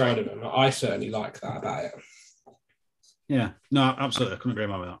human side of them. I certainly like that about it. Yeah, no, absolutely. I couldn't agree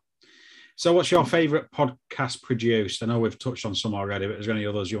more with that. So what's your favourite podcast produced? I know we've touched on some already, but is there any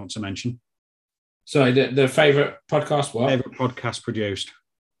others you want to mention? Sorry, the favourite podcast what? Favourite podcast produced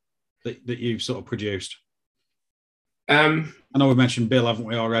that you've sort of produced? I know we've mentioned Bill, haven't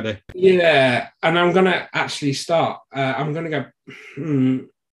we, already? Yeah, and I'm going to actually start. I'm going to go...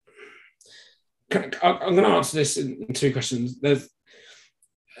 I'm going to answer this in two questions.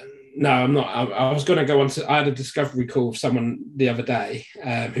 No, I'm not. I was going to go on to... I had a discovery call with someone the other day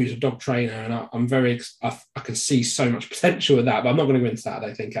who's a dog trainer, and I can see so much potential with that, but I'm not going to go into that, I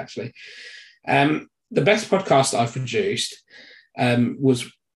don't think, actually. The best podcast that I've produced was...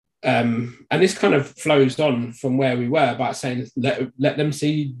 and this kind of flows on from where we were about saying, let them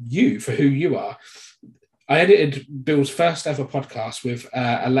see you for who you are. I edited Bill's first ever podcast with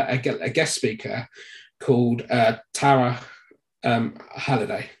a guest speaker called Tara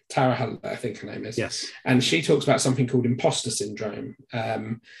Halliday. Tara Halliday, I think her name is. Yes. And she talks about something called imposter syndrome,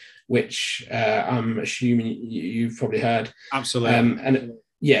 which I'm assuming you've probably heard. Absolutely.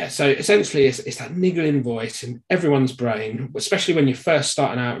 Yeah, so essentially it's that niggling voice in everyone's brain, especially when you're first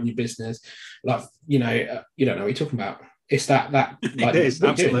starting out in your business. Like, you don't know what you're talking about. It's that like, it is,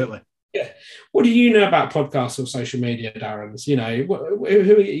 absolutely. Yeah. What do you know about podcasts or social media, Darren's? Who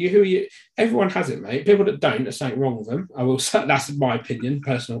are you? Everyone has it, mate. People that don't, there's something wrong with them. That's my opinion,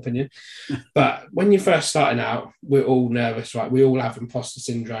 personal opinion. But when you're first starting out, we're all nervous, right? We all have imposter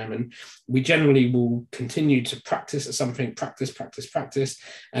syndrome, and we generally will continue to practice at something, practice,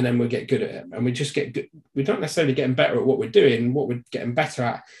 and then we'll get good at it. And we just get good. We're not necessarily getting better at what we're doing. What we're getting better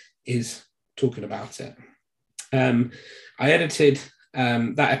at is talking about it. I edited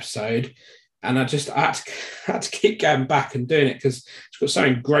that episode, and I had to keep going back and doing it because it's got so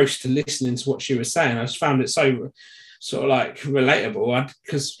engrossed to listening to what she was saying. I just found it so sort of like relatable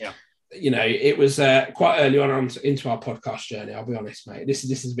because it was quite early on into our podcast journey. I'll be honest, mate. This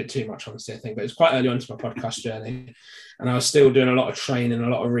is a bit too much honesty, I think, but it's quite early on into my podcast journey, and I was still doing a lot of training, a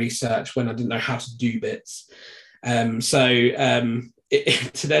lot of research when I didn't know how to do bits. To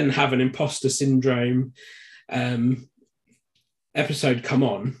then have an imposter syndrome episode come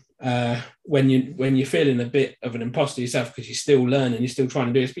on when you're feeling a bit of an imposter yourself because you're still learning, you're still trying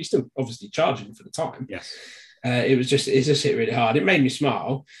to do this, but you're still obviously charging for the time. Yes. It just hit really hard. It made me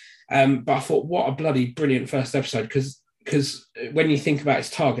smile, but I thought, what a bloody brilliant first episode, because when you think about its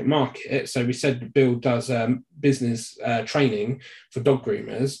target market, so we said Bill does business training for dog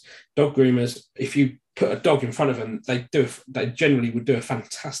groomers. Dog groomers, if you put a dog in front of them, they generally would do a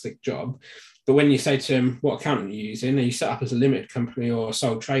fantastic job. But when you say to them, what account are you using? Are you set up as a limited company or a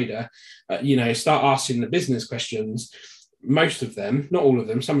sole trader? Start asking the business questions. Most of them, not all of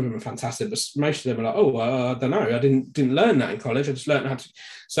them, some of them are fantastic, but most of them are like, I don't know. I didn't learn that in college. I just learned how to.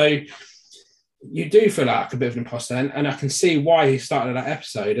 So you do feel like a bit of an imposter. And I can see why he started that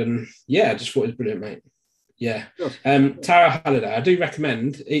episode. And yeah, I just thought it was brilliant, mate. Yeah. Tara Halliday, I do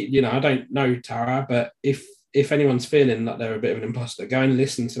recommend, I don't know Tara, but if anyone's feeling that they're a bit of an imposter, go and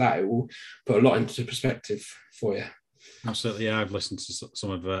listen to that. It will put a lot into perspective for you. Absolutely, yeah. I've listened to some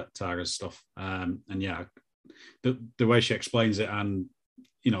of Tara's stuff, and yeah, the way she explains it, and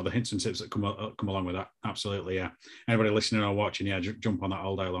the hints and tips that come along with that. Absolutely, yeah. Anybody listening or watching, yeah, jump on that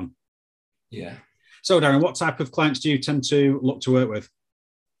all day long. Yeah. So, Darren, what type of clients do you tend to look to work with?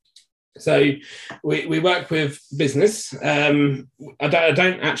 So we work with business. I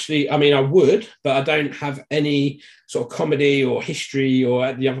don't actually, I would, but I don't have any sort of comedy or history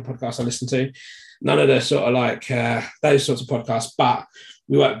or the other podcasts I listen to. None of the sort of like those sorts of podcasts, but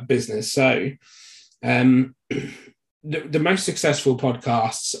we work with business. So the most successful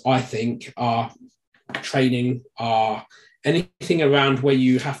podcasts, I think, are training, are anything around where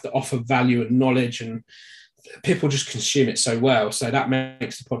you have to offer value and knowledge, and people just consume it so well. So that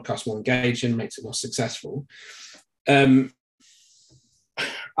makes the podcast more engaging, makes it more successful. I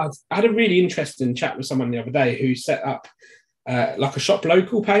had a really interesting chat with someone the other day who set up like a shop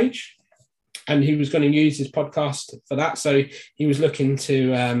local page, and he was going to use his podcast for that. So he was looking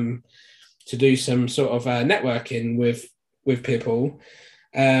to do some sort of networking with people.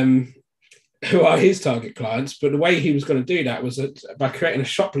 who are his target clients. But the way he was going to do that was by creating a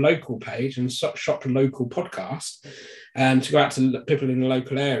shop local page and shop local podcast to go out to people in the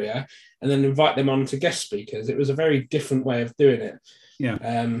local area and then invite them on to guest speakers. It was a very different way of doing it. Yeah.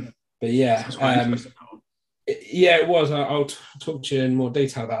 But yeah, yeah, it was. I'll talk to you in more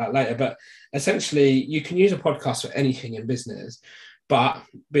detail about that later. But essentially, you can use a podcast for anything in business. But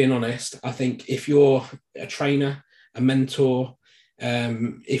being honest, I think if you're a trainer, a mentor,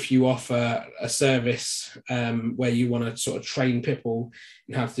 if you offer a service where you want to sort of train people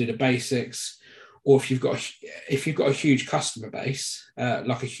in how to do the basics, or if you've got a huge customer base,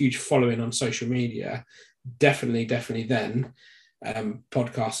 like a huge following on social media, definitely then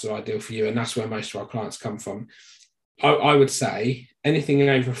podcasts are ideal for you, and that's where most of our clients come from. I would say anything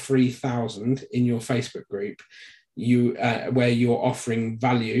over 3,000 in your Facebook group, where you're offering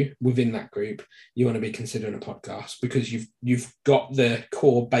value within that group, you want to be considering a podcast, because you've got the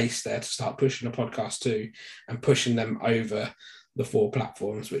core base there to start pushing a podcast to, and pushing them over the 4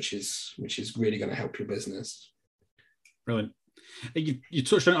 platforms, which is really going to help your business. Brilliant. You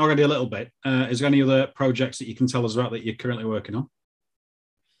touched on it already a little bit. Is there any other projects that you can tell us about that you're currently working on?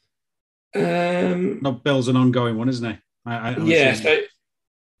 No, Bill's an ongoing one, isn't he?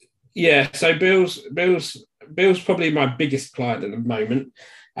 So Bill's probably my biggest client at the moment.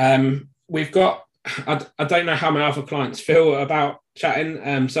 We've got, I don't know how my other clients feel about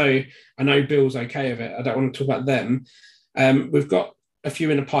chatting. So I know Bill's okay with it. I don't want to talk about them. We've got a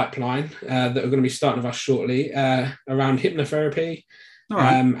few in the pipeline that are going to be starting with us shortly around hypnotherapy.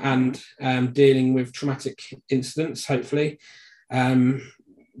 Right. And dealing with traumatic incidents, hopefully.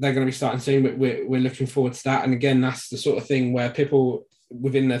 They're going to be starting soon. We're looking forward to that. And again, that's the sort of thing where people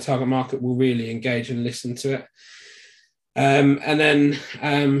within their target market will really engage and listen to it. And then,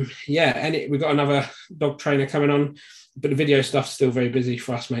 we've got another dog trainer coming on, but the video stuff's still very busy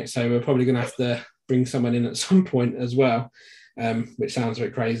for us, mate. So we're probably going to have to bring someone in at some point as well, which sounds a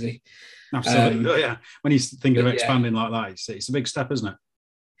bit crazy. Absolutely. Yeah. When he's thinking of expanding like that, it's a big step, isn't it?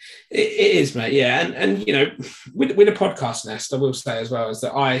 It is, mate. Yeah. And you know, with a podcast nest, I will say as well, is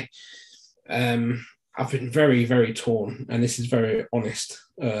that I've been very, very torn, and this is very honest.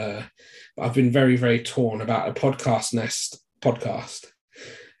 But I've been very, very torn about a podcast nest podcast.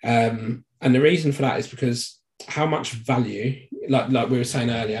 And the reason for that is because how much value, like we were saying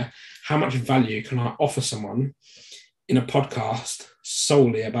earlier, how much value can I offer someone in a podcast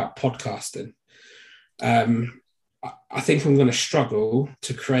solely about podcasting? I think I'm going to struggle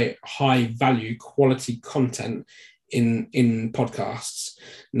to create high value quality content in podcasts.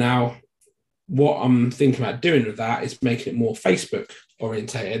 Now, what I'm thinking about doing with that is making it more Facebook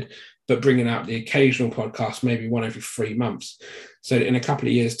orientated, but bringing out the occasional podcast, maybe one every 3 months. So in a couple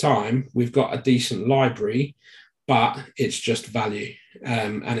of years' time, we've got a decent library, but it's just value.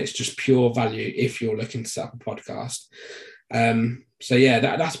 And it's just pure value if you're looking to set up a podcast. So yeah,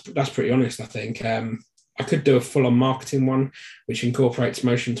 that's pretty honest, I think. I could do a full-on marketing one, which incorporates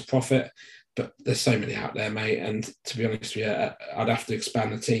motion to profit, but there's so many out there, mate. And to be honest with you, I'd have to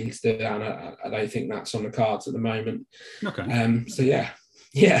expand the team to do that, and I don't think that's on the cards at the moment. Okay. So yeah,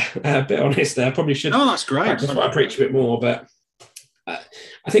 a bit honest there. I probably should. Oh, that's great. That's why I preach a bit more, but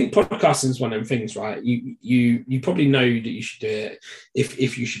I think podcasting is one of them things, right? You probably know that you should do it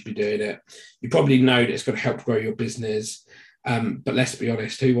if you should be doing it. You probably know that it's going to help grow your business. But let's be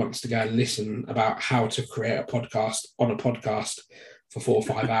honest, who wants to go and listen about how to create a podcast on a podcast for 4 or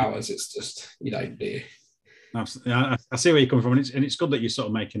 5 hours? It's just, you don't do. Absolutely. I see where you're coming from, and it's good that you're sort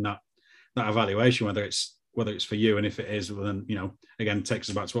of making that evaluation, whether it's for you, and if it is, well, then, you know, again, takes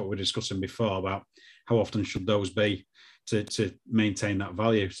us back to what we were discussing before about how often should those be to maintain that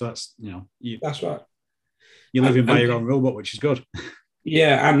value. So that's, you know, that's right. You're living by your own rule book, which is good.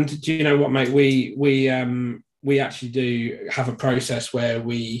 Yeah, and do you know what, mate? We actually do have a process where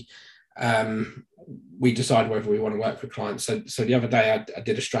we decide whether we want to work with clients. So the other day I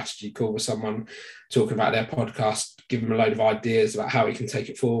did a strategy call with someone talking about their podcast, give them a load of ideas about how he can take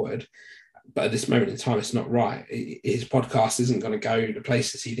it forward. But at this moment in time, it's not right. His podcast isn't going to go the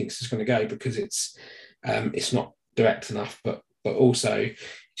places he thinks it's going to go because it's not direct enough, but also it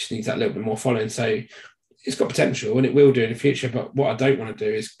just needs that little bit more following. So it's got potential and it will do in the future. But what I don't want to do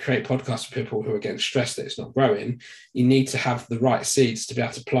is create podcasts for people who are getting stressed that it's not growing. You need to have the right seeds to be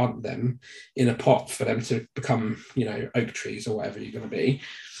able to plant them in a pot for them to become, you know, oak trees or whatever you're going to be.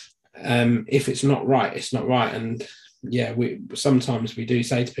 If it's not right, it's not right. And yeah, we sometimes do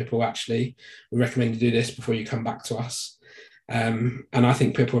say to people, actually, we recommend you do this before you come back to us. And I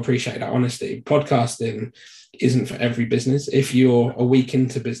think people appreciate that honesty. Podcasting isn't for every business. If you're a week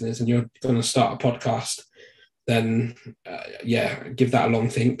into business and you're going to start a podcast, then give that a long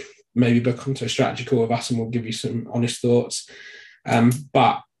think. maybe book onto a strategy call with us and we'll give you some honest thoughts.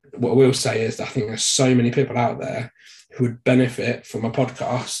 But what I will say is that I think there's so many people out there who would benefit from a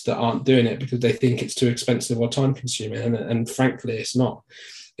podcast that aren't doing it because they think it's too expensive or time consuming. And frankly, it's not.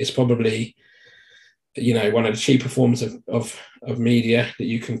 It's probably, one of the cheaper forms of media that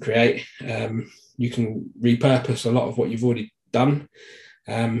you can create. You can repurpose a lot of what you've already done.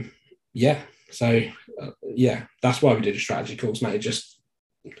 That's why we did a strategy calls, mate. It just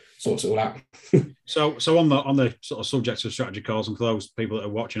sorts it all out. So on the sort of subject of strategy calls, and for those people that are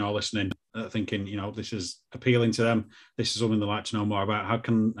watching or listening, thinking, this is appealing to them, this is something they'd like to know more about, how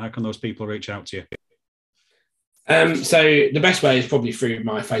can those people reach out to you? So the best way is probably through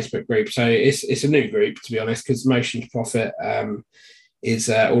my Facebook group. So it's a new group, to be honest, because Motion to Profit is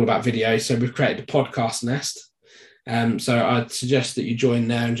all about video. So we've created a podcast nest. So I'd suggest that you join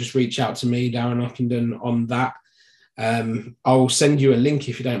there and just reach out to me, Darren Ockenden, on that. I'll send you a link,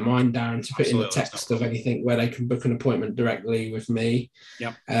 if you don't mind, Darren, to put in the text of anything where they can book an appointment directly with me.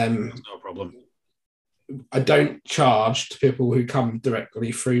 Yeah, no problem. I don't charge to people who come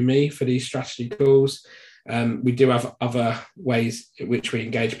directly through me for these strategy calls. We do have other ways in which we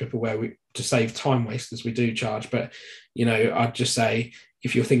engage people to save time wasters, we do charge. But, I'd just say,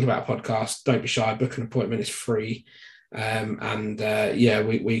 if you're thinking about a podcast, don't be shy, book an appointment, it's free. We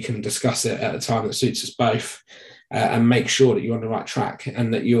can discuss it at a time that suits us both. And make sure that you're on the right track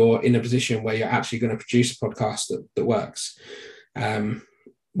and that you're in a position where you're actually going to produce a podcast that works.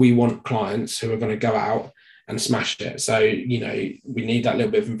 We want clients who are going to go out and smash it. So, we need that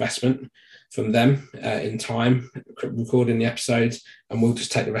little bit of investment from them in time, recording the episodes, and we'll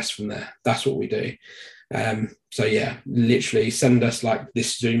just take the rest from there. That's what we do. Literally send us like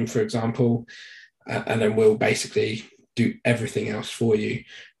this Zoom, for example, and then we'll basically do everything else for you,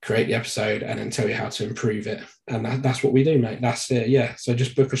 create the episode, and then tell you how to improve it. And that's what we do, mate. That's it. Yeah. So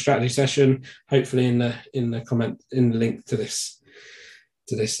just book a strategy session, hopefully in the link to this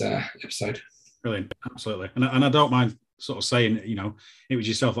episode. Brilliant. Absolutely. And I don't mind sort of saying, it was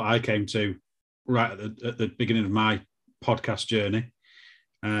yourself that I came to right at the beginning of my podcast journey.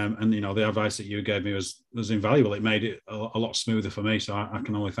 And the advice that you gave me was invaluable. It made it a lot smoother for me. So I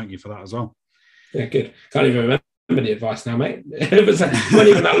can only thank you for that as well. Yeah, good. Can't even remember the advice now, mate. It wasn't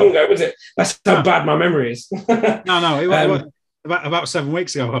even that long ago, was it? That's how bad my memory is. No, it was about 7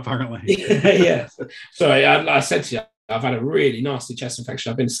 weeks ago, apparently. Yeah. Sorry, I said to you, I've had a really nasty chest infection.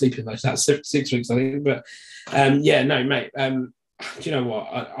 I've been sleeping most of that 6 weeks, I think. But mate. Do you know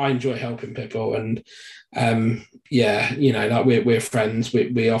what? I enjoy helping people, and like we're friends.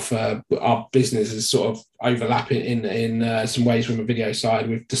 We offer, our businesses sort of overlapping in some ways from a video side.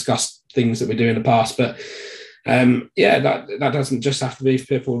 We've discussed things that we do in the past, but that doesn't just have to be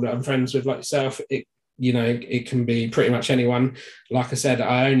people that I'm friends with like yourself. It can be pretty much anyone. Like I said,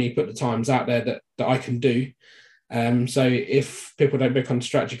 I only put the times out there that I can do. So if people don't book on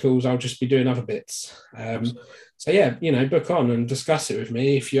strategy calls, I'll just be doing other bits. Book on and discuss it with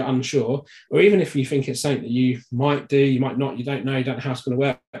me if you're unsure, or even if you think it's something that you might do, you might not, you don't know how it's going to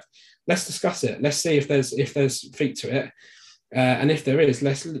work. Let's discuss it. Let's see if there's feet to it. And if there is,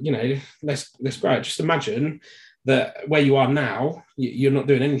 let's grow it. Just imagine that where you are now, you're not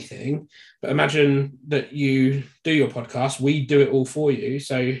doing anything, but imagine that you do your podcast. We do it all for you.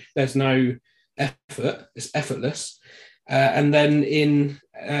 So there's no effort, it's effortless. And then in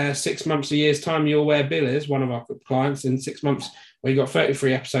 6 months, a year's time, you'll where Bill is, one of our clients, in 6 months, where you've got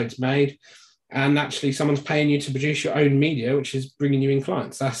 33 episodes made, and actually someone's paying you to produce your own media, which is bringing you in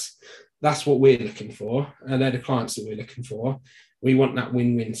clients. That's what we're looking for, and they're the clients that we're looking for. We want that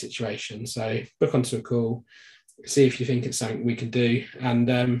win-win situation. So book onto a call, see if you think it's something we can do, and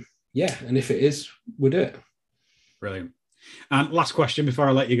and if it is, we'll do it. Brilliant. And last question before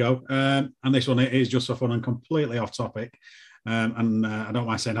I let you go, and this one is just for fun and completely off topic. I don't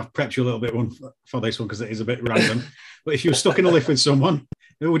mind saying I've prepped you a little bit for this one because it is a bit random. But if you were stuck in a lift with someone,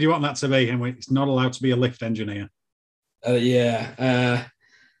 who would you want that to be? And it's not allowed to be a lift engineer. Okay.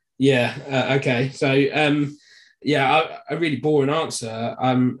 So, a really boring answer.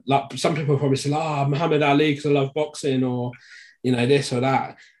 Like some people probably say, Muhammad Ali because I love boxing, or this or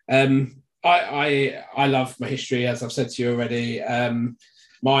that. I love my history, as I've said to you already.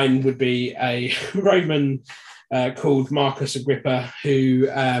 Mine would be a Roman called Marcus Agrippa, who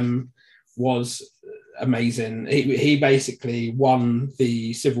was amazing. He basically won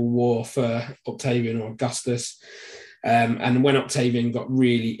the civil war for Octavian or Augustus. And when Octavian got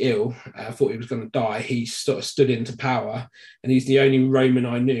really ill, thought he was going to die, he sort of stood into power. And he's the only Roman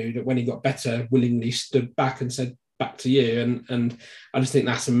I knew that when he got better, willingly stood back and said, back to you. And I just think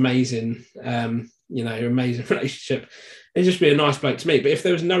that's amazing, amazing relationship. He'd just be a nice bloke to meet. But if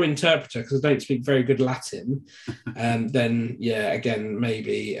there was no interpreter, because I don't speak very good Latin, then yeah, again,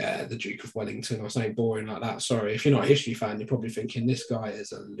 maybe the Duke of Wellington or something boring like that. Sorry, if you're not a history fan, you're probably thinking this guy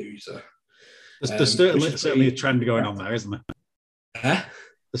is a loser. There's certainly a trend going on there, isn't there? Huh?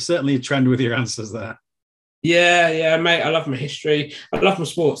 There's certainly a trend with your answers there. Yeah, mate. I love my history. I love my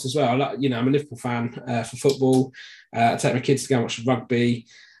sports as well. I'm a Liverpool fan for football. I take my kids to go and watch rugby.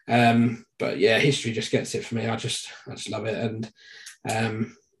 But yeah, history just gets it for me. I just love it, and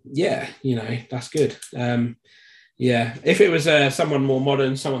that's good. If it was someone more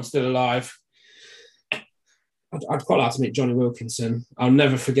modern, someone still alive, I'd quite like to meet Johnny Wilkinson. I'll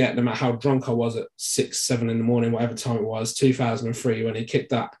never forget, no matter how drunk I was at 6, 7 in the morning, whatever time it was, 2003, when he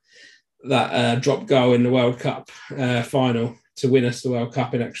kicked that drop goal in the World Cup final to win us the World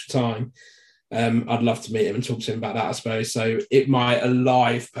Cup in extra time. I'd love to meet him and talk to him about that, I suppose. So my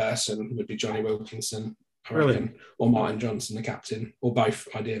alive person would be Johnny Wilkinson, I reckon, or Martin Johnson, the captain, or both,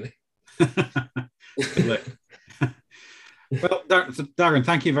 ideally. Well, Darren,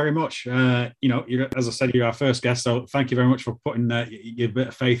 thank you very much. As I said, you're our first guest, so thank you very much for putting your bit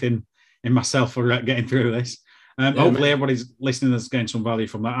of faith in myself for getting through this. Hopefully, everybody's listening has gained some value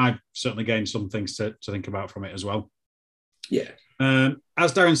from that. I've certainly gained some things to think about from it as well. Yeah.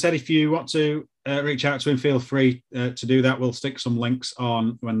 As Darren said, if you want to reach out to him, feel free to do that. We'll stick some links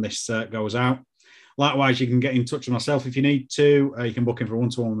on when this goes out. Likewise, you can get in touch with myself if you need to. You can book in for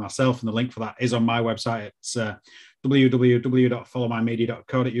one-to-one with myself, and the link for that is on my website. It's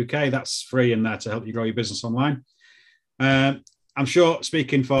www.followmymedia.co.uk. That's free in there to help you grow your business online. I'm sure,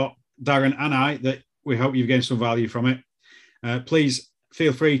 speaking for Darren and I, that we hope you've gained some value from it. Please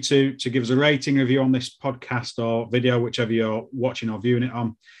feel free to give us a rating review on this podcast or video, whichever you're watching or viewing it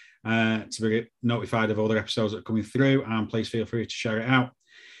on, to be notified of other episodes that are coming through. And please feel free to share it out.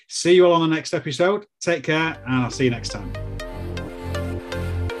 See you all on the next episode. Take care, and I'll see you next time.